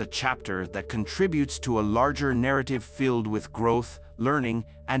challenge is a chapter that contributes to a larger narrative filled with growth, learning,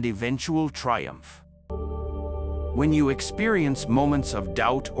 and eventual triumph. When you experience moments of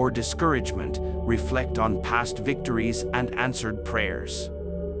doubt or discouragement, reflect on past victories and answered prayers.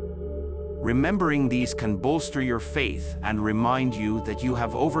 Remembering these can bolster your faith and remind you that you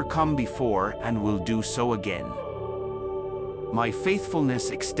have overcome before and will do so again. My faithfulness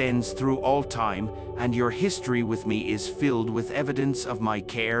extends through all time, and your history with me is filled with evidence of my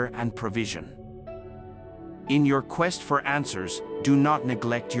care and provision. In your quest for answers, do not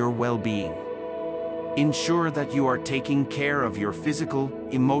neglect your well-being. Ensure that you are taking care of your physical,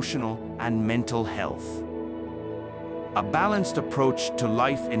 emotional, and mental health. A balanced approach to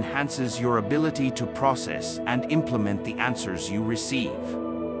life enhances your ability to process and implement the answers you receive.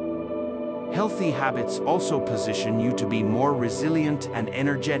 Healthy habits also position you to be more resilient and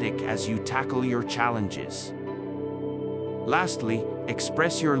energetic as you tackle your challenges. Lastly,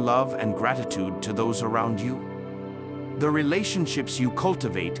 express your love and gratitude to those around you. The relationships you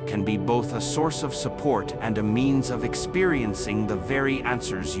cultivate can be both a source of support and a means of experiencing the very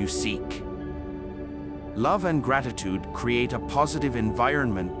answers you seek. Love and gratitude create a positive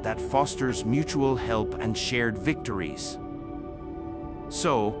environment that fosters mutual help and shared victories.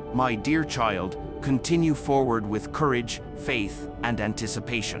 So, my dear child, continue forward with courage, faith, and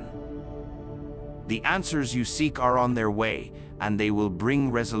anticipation. The answers you seek are on their way, and they will bring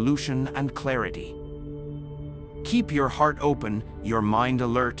resolution and clarity. Keep your heart open, your mind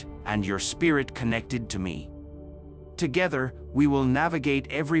alert, and your spirit connected to me. Together, we will navigate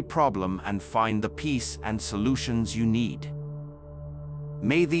every problem and find the peace and solutions you need.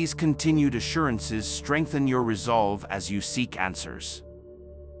 May these continued assurances strengthen your resolve as you seek answers.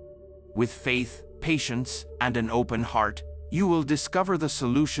 With faith, patience, and an open heart, you will discover the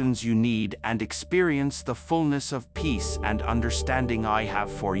solutions you need and experience the fullness of peace and understanding I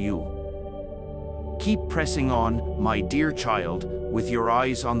have for you. Keep pressing on, my dear child, with your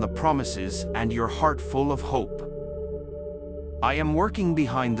eyes on the promises and your heart full of hope. I am working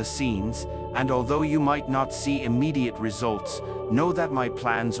behind the scenes, and although you might not see immediate results, know that my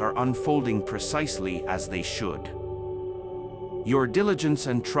plans are unfolding precisely as they should. Your diligence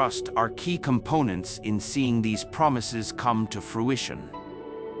and trust are key components in seeing these promises come to fruition.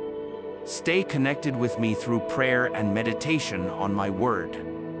 Stay connected with me through prayer and meditation on my word.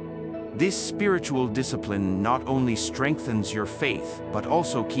 This spiritual discipline not only strengthens your faith, but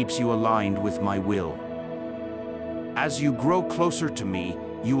also keeps you aligned with my will. As you grow closer to me,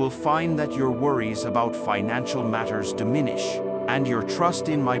 you will find that your worries about financial matters diminish, and your trust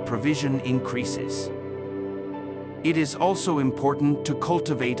in my provision increases. It is also important to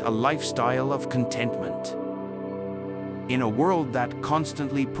cultivate a lifestyle of contentment. In a world that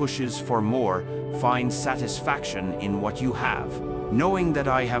constantly pushes for more, find satisfaction in what you have, knowing that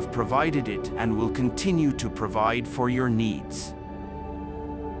I have provided it and will continue to provide for your needs.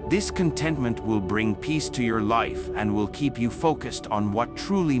 This contentment will bring peace to your life and will keep you focused on what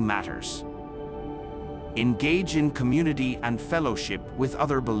truly matters. Engage in community and fellowship with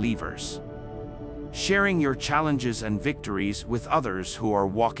other believers. Sharing your challenges and victories with others who are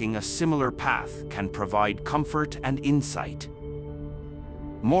walking a similar path can provide comfort and insight.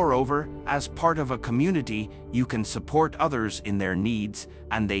 Moreover, as part of a community, you can support others in their needs,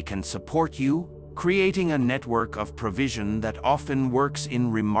 and they can support you, creating a network of provision that often works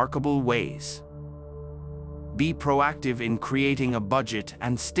in remarkable ways. Be proactive in creating a budget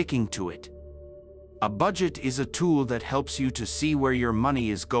and sticking to it. A budget is a tool that helps you to see where your money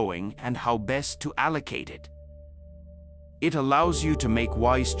is going and how best to allocate it. It allows you to make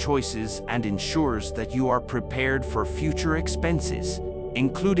wise choices and ensures that you are prepared for future expenses,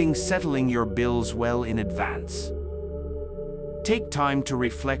 including settling your bills well in advance. Take time to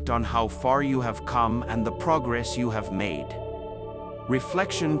reflect on how far you have come and the progress you have made.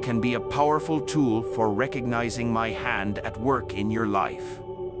 Reflection can be a powerful tool for recognizing my hand at work in your life.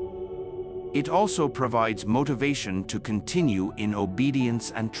 It also provides motivation to continue in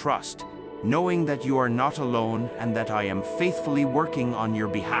obedience and trust, knowing that you are not alone and that I am faithfully working on your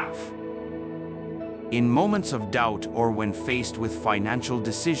behalf. In moments of doubt or when faced with financial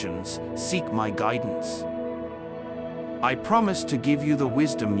decisions, seek my guidance. I promise to give you the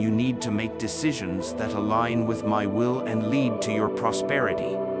wisdom you need to make decisions that align with my will and lead to your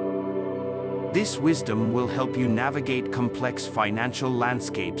prosperity. This wisdom will help you navigate complex financial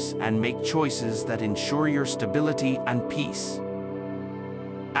landscapes and make choices that ensure your stability and peace.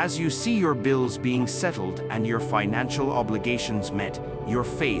 As you see your bills being settled and your financial obligations met, your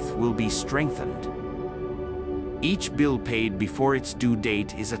faith will be strengthened. Each bill paid before its due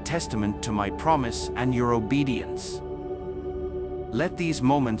date is a testament to my promise and your obedience. Let these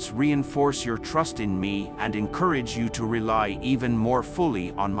moments reinforce your trust in me and encourage you to rely even more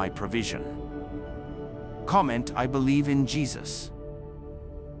fully on my provision. Comment, I believe in Jesus.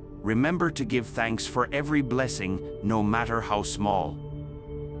 Remember to give thanks for every blessing, no matter how small.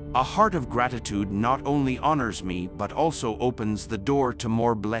 A heart of gratitude not only honors me but also opens the door to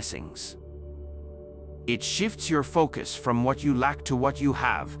more blessings. It shifts your focus from what you lack to what you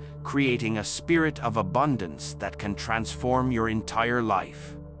have, creating a spirit of abundance that can transform your entire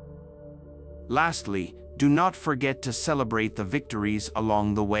life. Lastly, do not forget to celebrate the victories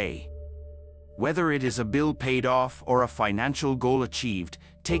along the way. Whether it is a bill paid off or a financial goal achieved,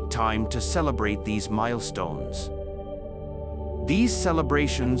 take time to celebrate these milestones. These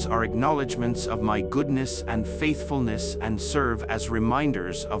celebrations are acknowledgments of my goodness and faithfulness and serve as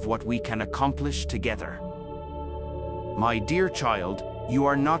reminders of what we can accomplish together. My dear child, you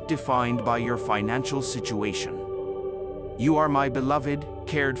are not defined by your financial situation. You are my beloved,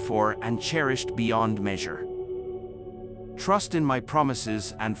 cared for, and cherished beyond measure. Trust in my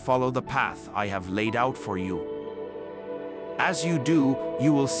promises and follow the path I have laid out for you. As you do,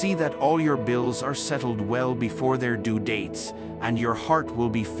 you will see that all your bills are settled well before their due dates, and your heart will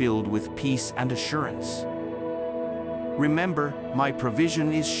be filled with peace and assurance. Remember, my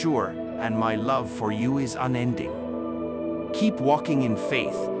provision is sure, and my love for you is unending. Keep walking in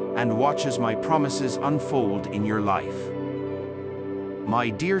faith, and watch as my promises unfold in your life. My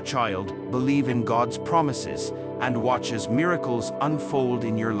dear child, believe in God's promises, and watch as miracles unfold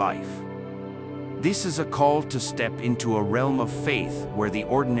in your life. This is a call to step into a realm of faith where the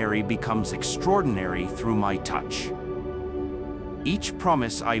ordinary becomes extraordinary through my touch. Each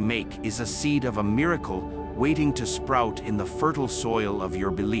promise I make is a seed of a miracle waiting to sprout in the fertile soil of your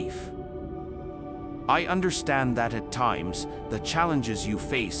belief. I understand that at times, the challenges you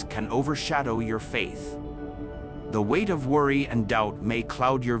face can overshadow your faith. The weight of worry and doubt may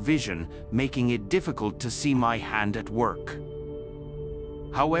cloud your vision, making it difficult to see my hand at work.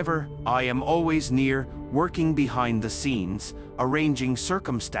 However, I am always near, working behind the scenes, arranging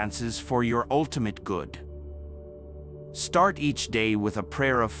circumstances for your ultimate good. Start each day with a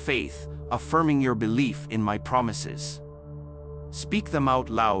prayer of faith, affirming your belief in my promises. Speak them out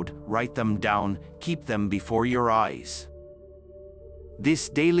loud, write them down, keep them before your eyes. This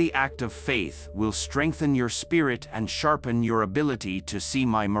daily act of faith will strengthen your spirit and sharpen your ability to see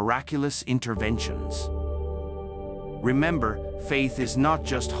my miraculous interventions. Remember, faith is not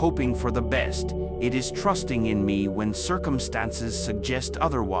just hoping for the best, it is trusting in me when circumstances suggest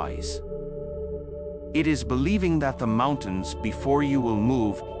otherwise. It is believing that the mountains before you will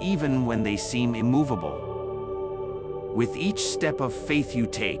move even when they seem immovable. With each step of faith you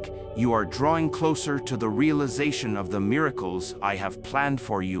take, you are drawing closer to the realization of the miracles I have planned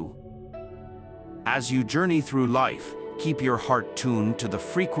for you. As you journey through life, keep your heart tuned to the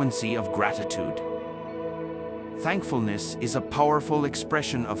frequency of gratitude. Thankfulness is a powerful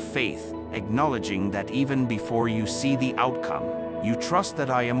expression of faith, acknowledging that even before you see the outcome, you trust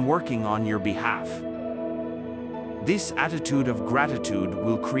that I am working on your behalf. This attitude of gratitude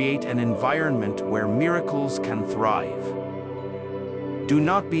will create an environment where miracles can thrive. Do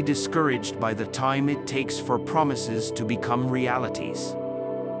not be discouraged by the time it takes for promises to become realities.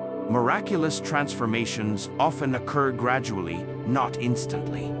 Miraculous transformations often occur gradually, not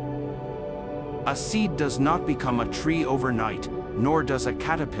instantly. A seed does not become a tree overnight, nor does a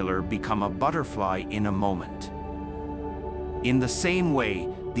caterpillar become a butterfly in a moment. In the same way,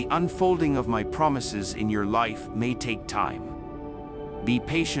 the unfolding of my promises in your life may take time. Be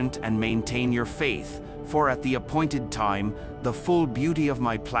patient and maintain your faith, for at the appointed time, the full beauty of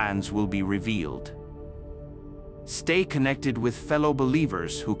my plans will be revealed. Stay connected with fellow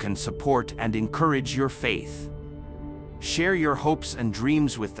believers who can support and encourage your faith. Share your hopes and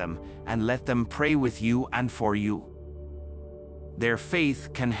dreams with them, and let them pray with you and for you. Their faith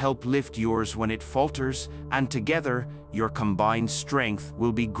can help lift yours when it falters, and together, your combined strength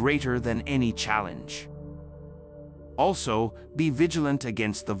will be greater than any challenge. Also, be vigilant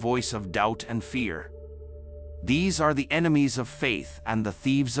against the voice of doubt and fear. These are the enemies of faith and the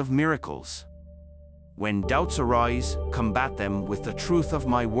thieves of miracles. When doubts arise, combat them with the truth of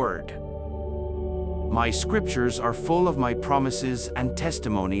my word. My scriptures are full of my promises and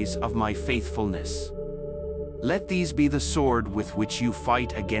testimonies of my faithfulness. Let these be the sword with which you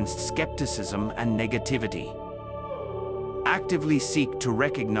fight against skepticism and negativity. Actively seek to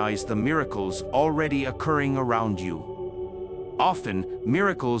recognize the miracles already occurring around you. Often,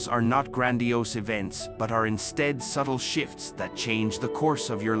 miracles are not grandiose events, but are instead subtle shifts that change the course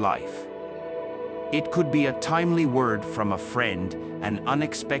of your life. It could be a timely word from a friend, an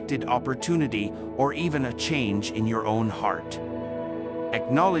unexpected opportunity, or even a change in your own heart.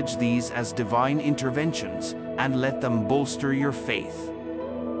 Acknowledge these as divine interventions and let them bolster your faith.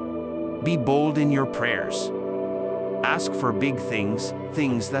 Be bold in your prayers. Ask for big things,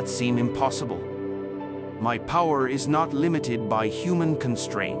 things that seem impossible. My power is not limited by human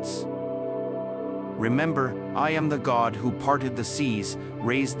constraints. Remember, I am the God who parted the seas,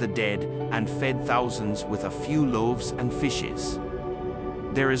 raised the dead, and fed thousands with a few loaves and fishes.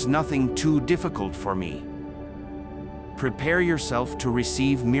 There is nothing too difficult for me. Prepare yourself to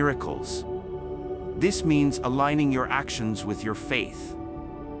receive miracles. This means aligning your actions with your faith.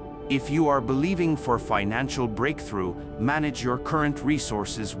 If you are believing for financial breakthrough, manage your current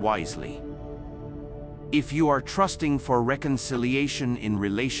resources wisely. If you are trusting for reconciliation in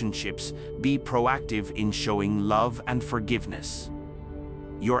relationships, be proactive in showing love and forgiveness.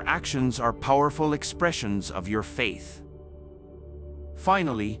 Your actions are powerful expressions of your faith.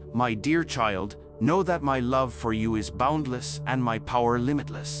 Finally, my dear child, know that my love for you is boundless and my power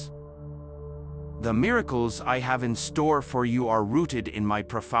limitless. The miracles I have in store for you are rooted in my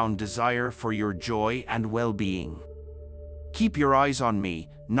profound desire for your joy and well-being. Keep your eyes on me,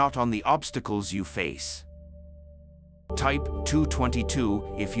 not on the obstacles you face. Type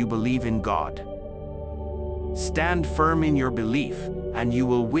 222 if you believe in God. Stand firm in your belief, and you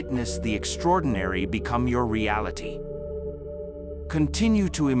will witness the extraordinary become your reality. Continue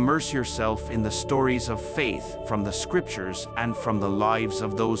to immerse yourself in the stories of faith from the scriptures and from the lives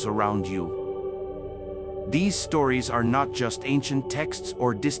of those around you. These stories are not just ancient texts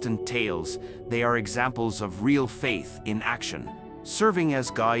or distant tales, they are examples of real faith in action, serving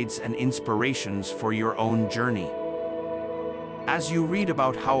as guides and inspirations for your own journey. As you read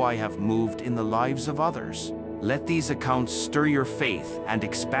about how I have moved in the lives of others, let these accounts stir your faith and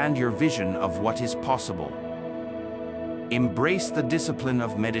expand your vision of what is possible. Embrace the discipline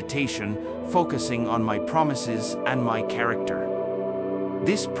of meditation, focusing on my promises and my character.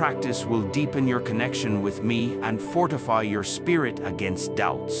 This practice will deepen your connection with me and fortify your spirit against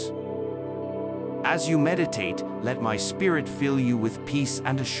doubts. As you meditate, let my spirit fill you with peace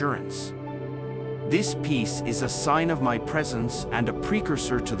and assurance. This peace is a sign of my presence and a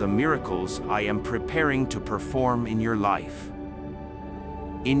precursor to the miracles I am preparing to perform in your life.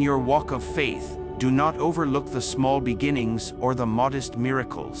 In your walk of faith, do not overlook the small beginnings or the modest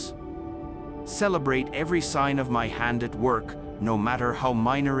miracles. Celebrate every sign of my hand at work, no matter how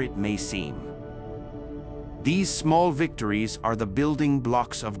minor it may seem. These small victories are the building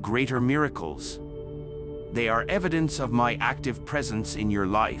blocks of greater miracles. They are evidence of my active presence in your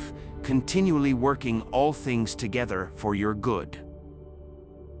life, continually working all things together for your good.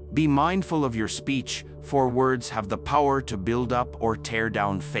 Be mindful of your speech, for words have the power to build up or tear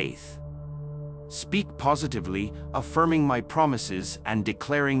down faith. Speak positively, affirming my promises and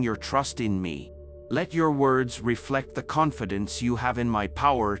declaring your trust in me. Let your words reflect the confidence you have in my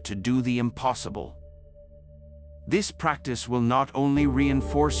power to do the impossible. This practice will not only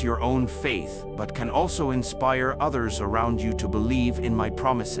reinforce your own faith, but can also inspire others around you to believe in my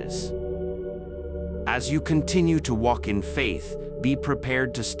promises. As you continue to walk in faith, be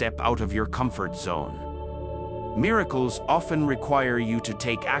prepared to step out of your comfort zone. Miracles often require you to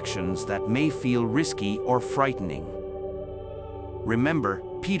take actions that may feel risky or frightening. Remember,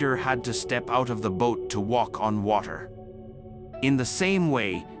 Peter had to step out of the boat to walk on water. In the same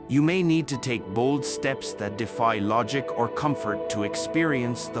way, You may need to take bold steps that defy logic or comfort to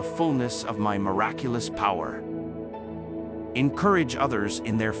experience the fullness of my miraculous power. Encourage others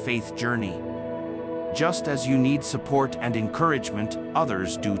in their faith journey. Just as you need support and encouragement,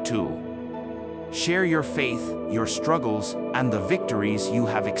 others do too. Share your faith, your struggles, and the victories you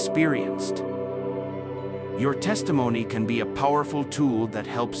have experienced. Your testimony can be a powerful tool that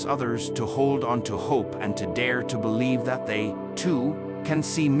helps others to hold on to hope and to dare to believe that they, too, can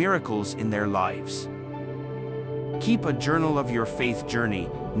see miracles in their lives. Keep a journal of your faith journey,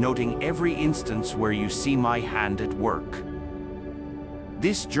 noting every instance where you see my hand at work.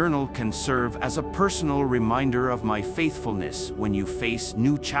 This journal can serve as a personal reminder of my faithfulness when you face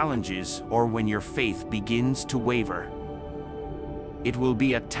new challenges or when your faith begins to waver. It will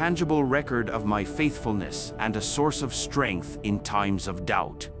be a tangible record of my faithfulness and a source of strength in times of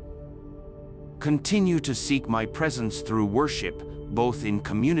doubt. Continue to seek my presence through worship, both in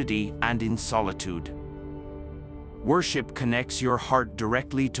community and in solitude. Worship connects your heart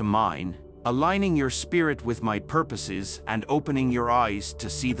directly to mine, aligning your spirit with my purposes and opening your eyes to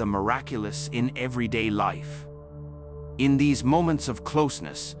see the miraculous in everyday life. In these moments of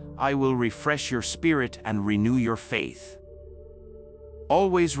closeness, I will refresh your spirit and renew your faith.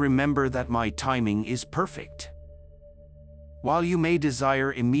 Always remember that my timing is perfect. While you may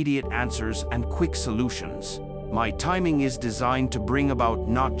desire immediate answers and quick solutions, my timing is designed to bring about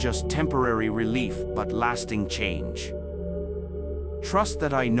not just temporary relief but lasting change. Trust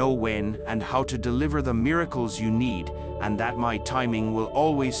that I know when and how to deliver the miracles you need, and that my timing will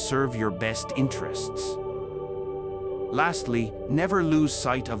always serve your best interests. Lastly, never lose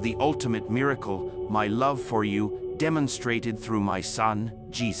sight of the ultimate miracle, my love for you, demonstrated through my Son,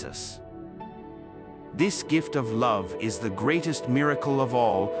 Jesus. This gift of love is the greatest miracle of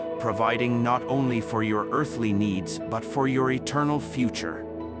all, providing not only for your earthly needs but for your eternal future.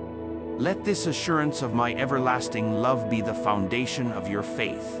 Let this assurance of my everlasting love be the foundation of your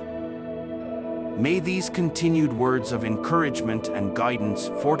faith. May these continued words of encouragement and guidance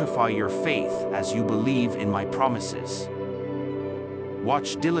fortify your faith as you believe in my promises.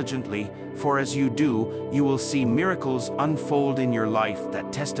 Watch diligently, for as you do, you will see miracles unfold in your life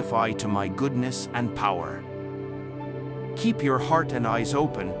that testify to my goodness and power. Keep your heart and eyes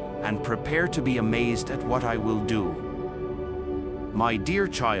open, and prepare to be amazed at what I will do. My dear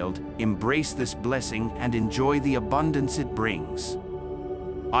child, embrace this blessing and enjoy the abundance it brings.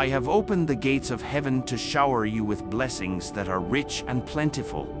 I have opened the gates of heaven to shower you with blessings that are rich and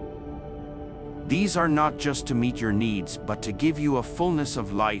plentiful. These are not just to meet your needs, but to give you a fullness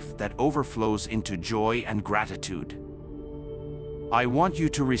of life that overflows into joy and gratitude. I want you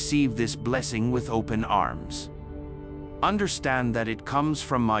to receive this blessing with open arms. Understand that it comes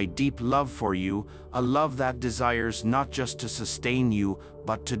from my deep love for you, a love that desires not just to sustain you,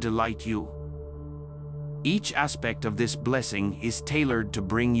 but to delight you. Each aspect of this blessing is tailored to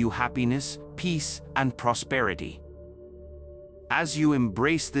bring you happiness, peace, and prosperity. As you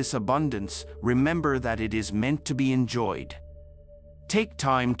embrace this abundance, remember that it is meant to be enjoyed. Take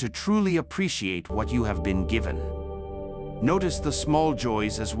time to truly appreciate what you have been given. Notice the small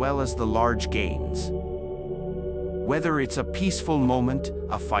joys as well as the large gains. Whether it's a peaceful moment,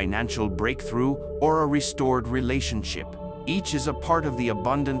 a financial breakthrough, or a restored relationship, each is a part of the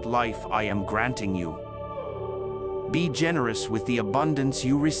abundant life I am granting you. Be generous with the abundance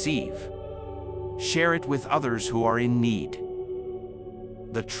you receive. Share it with others who are in need.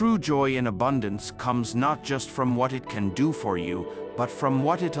 The true joy in abundance comes not just from what it can do for you, but from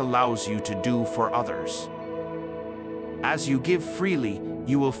what it allows you to do for others. As you give freely,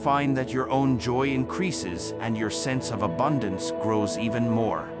 you will find that your own joy increases and your sense of abundance grows even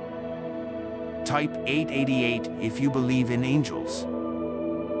more. Type 888 if you believe in angels.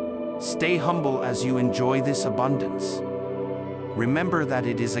 Stay humble as you enjoy this abundance. Remember that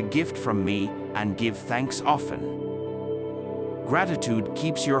it is a gift from me, and give thanks often. Gratitude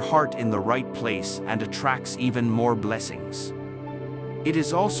keeps your heart in the right place and attracts even more blessings. It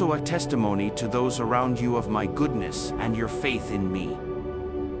is also a testimony to those around you of my goodness and your faith in me.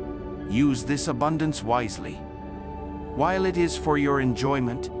 Use this abundance wisely. While it is for your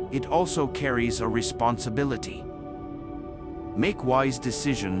enjoyment, it also carries a responsibility. Make wise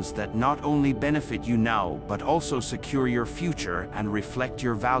decisions that not only benefit you now, but also secure your future and reflect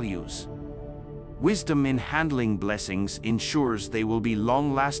your values. Wisdom in handling blessings ensures they will be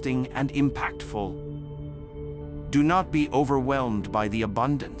long-lasting and impactful. Do not be overwhelmed by the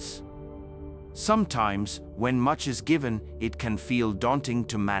abundance. Sometimes, when much is given, it can feel daunting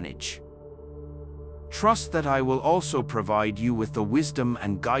to manage. Trust that I will also provide you with the wisdom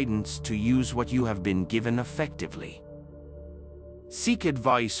and guidance to use what you have been given effectively. Seek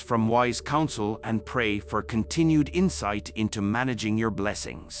advice from wise counsel and pray for continued insight into managing your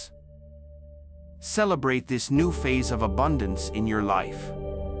blessings. Celebrate this new phase of abundance in your life.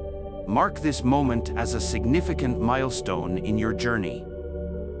 Mark this moment as a significant milestone in your journey.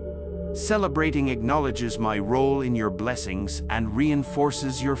 Celebrating acknowledges my role in your blessings and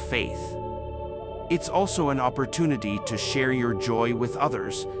reinforces your faith. It's also an opportunity to share your joy with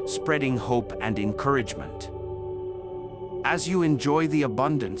others, spreading hope and encouragement. As you enjoy the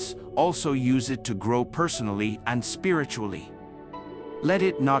abundance, also use it to grow personally and spiritually. Let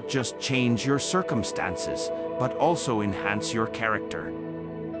it not just change your circumstances, but also enhance your character.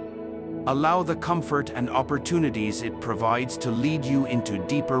 Allow the comfort and opportunities it provides to lead you into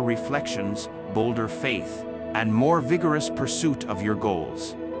deeper reflections, bolder faith, and more vigorous pursuit of your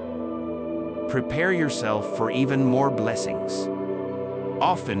goals. Prepare yourself for even more blessings.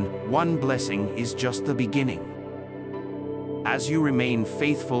 Often, one blessing is just the beginning. As you remain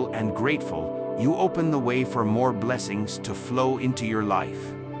faithful and grateful, you open the way for more blessings to flow into your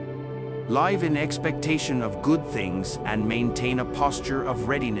life. Live in expectation of good things and maintain a posture of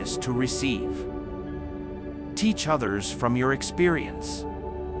readiness to receive. Teach others from your experience.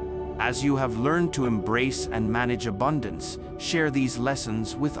 As you have learned to embrace and manage abundance, share these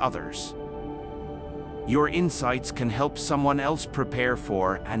lessons with others. Your insights can help someone else prepare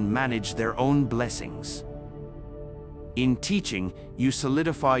for and manage their own blessings. In teaching, you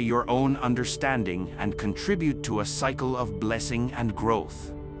solidify your own understanding and contribute to a cycle of blessing and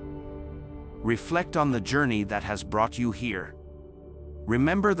growth. Reflect on the journey that has brought you here.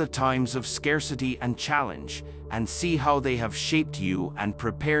 Remember the times of scarcity and challenge, and see how they have shaped you and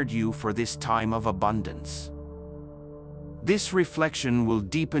prepared you for this time of abundance. This reflection will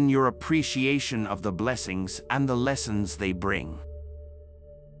deepen your appreciation of the blessings and the lessons they bring.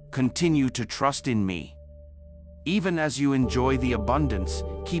 Continue to trust in me. Even as you enjoy the abundance,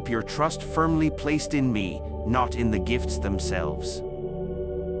 keep your trust firmly placed in me, not in the gifts themselves.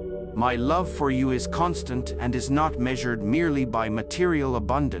 My love for you is constant and is not measured merely by material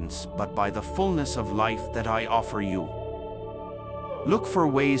abundance, but by the fullness of life that I offer you. Look for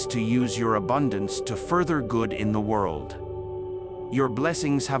ways to use your abundance to further good in the world. Your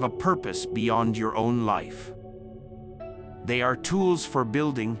blessings have a purpose beyond your own life. They are tools for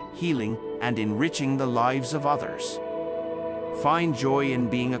building, healing, and enriching the lives of others. Find joy in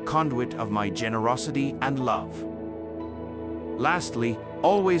being a conduit of my generosity and love. Lastly,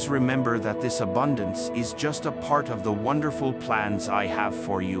 always remember that this abundance is just a part of the wonderful plans I have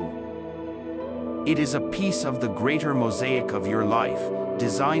for you. It is a piece of the greater mosaic of your life,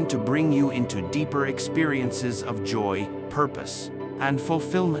 designed to bring you into deeper experiences of joy, purpose, and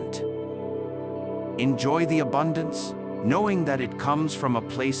fulfillment. Enjoy the abundance, knowing that it comes from a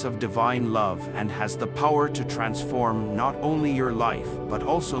place of divine love and has the power to transform not only your life but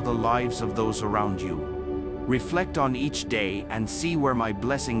also the lives of those around you. Reflect on each day and see where my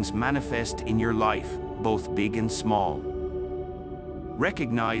blessings manifest in your life, both big and small.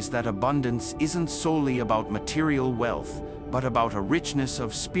 Recognize that abundance isn't solely about material wealth, but about a richness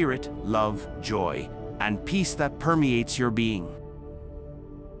of spirit, love, joy, and peace that permeates your being.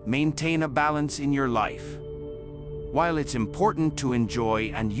 Maintain a balance in your life. While it's important to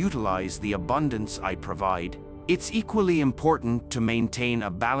enjoy and utilize the abundance I provide, it's equally important to maintain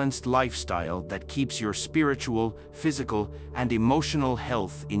a balanced lifestyle that keeps your spiritual, physical, and emotional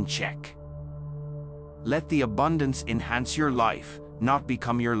health in check. Let the abundance enhance your life, not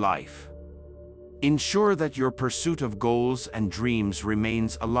become your life. Ensure that your pursuit of goals and dreams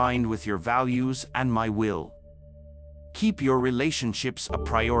remains aligned with your values and my will. Keep your relationships a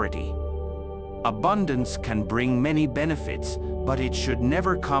priority. Abundance can bring many benefits, but it should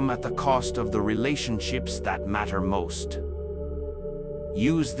never come at the cost of the relationships that matter most.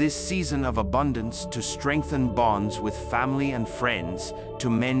 Use this season of abundance to strengthen bonds with family and friends,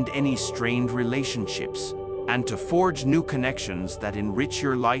 to mend any strained relationships, and to forge new connections that enrich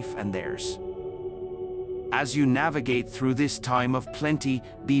your life and theirs. As you navigate through this time of plenty,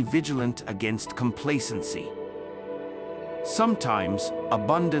 be vigilant against complacency. Sometimes,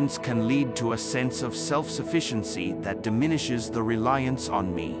 abundance can lead to a sense of self-sufficiency that diminishes the reliance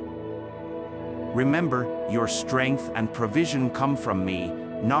on me. Remember, your strength and provision come from me,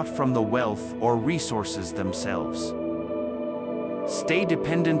 not from the wealth or resources themselves. Stay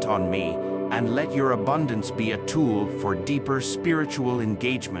dependent on me, and let your abundance be a tool for deeper spiritual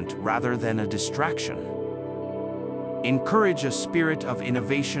engagement rather than a distraction. Encourage a spirit of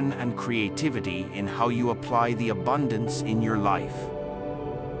innovation and creativity in how you apply the abundance in your life.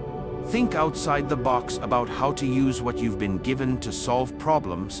 Think outside the box about how to use what you've been given to solve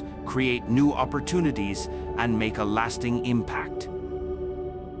problems, create new opportunities, and make a lasting impact.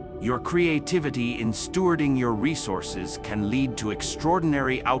 Your creativity in stewarding your resources can lead to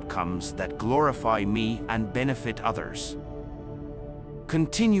extraordinary outcomes that glorify me and benefit others.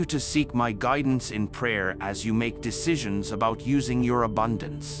 Continue to seek my guidance in prayer as you make decisions about using your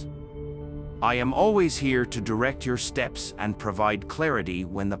abundance. I am always here to direct your steps and provide clarity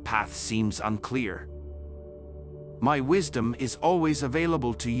when the path seems unclear. My wisdom is always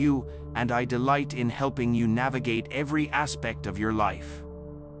available to you, and I delight in helping you navigate every aspect of your life.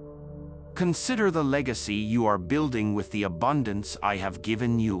 Consider the legacy you are building with the abundance I have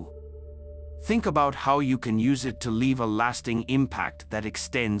given you. Think about how you can use it to leave a lasting impact that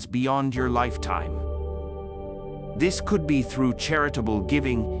extends beyond your lifetime. This could be through charitable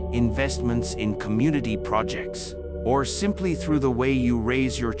giving, investments in community projects, or simply through the way you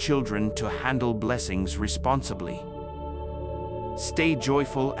raise your children to handle blessings responsibly. Stay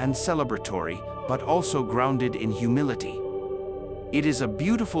joyful and celebratory, but also grounded in humility. It is a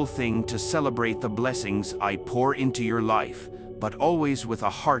beautiful thing to celebrate the blessings I pour into your life, but always with a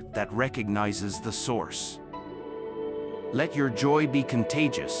heart that recognizes the source. Let your joy be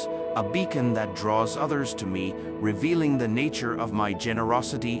contagious, a beacon that draws others to me, revealing the nature of my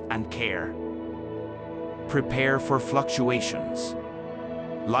generosity and care. Prepare for fluctuations.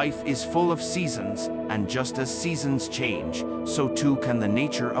 Life is full of seasons, and just as seasons change, so too can the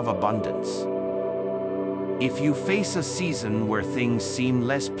nature of abundance. If you face a season where things seem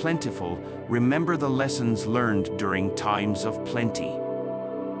less plentiful, remember the lessons learned during times of plenty.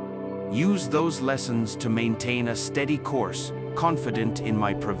 Use those lessons to maintain a steady course, confident in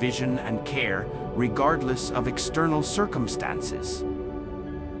my provision and care, regardless of external circumstances.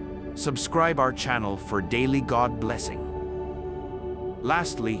 Subscribe our channel for daily God blessing.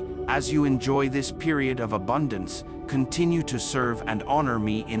 Lastly, as you enjoy this period of abundance, continue to serve and honor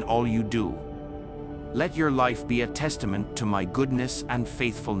me in all you do. Let your life be a testament to my goodness and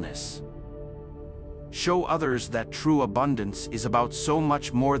faithfulness. Show others that true abundance is about so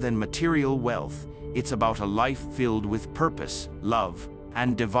much more than material wealth. It's about a life filled with purpose, love,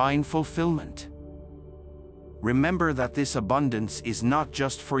 and divine fulfillment. Remember that this abundance is not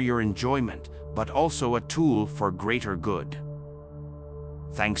just for your enjoyment, but also a tool for greater good.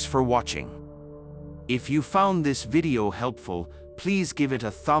 Thanks for watching. If you found this video helpful, please give it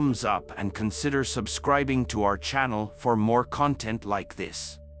a thumbs up and consider subscribing to our channel for more content like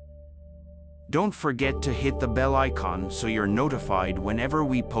this. Don't forget to hit the bell icon so you're notified whenever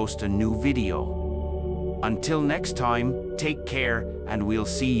we post a new video. Until next time, take care, and we'll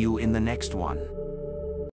see you in the next one.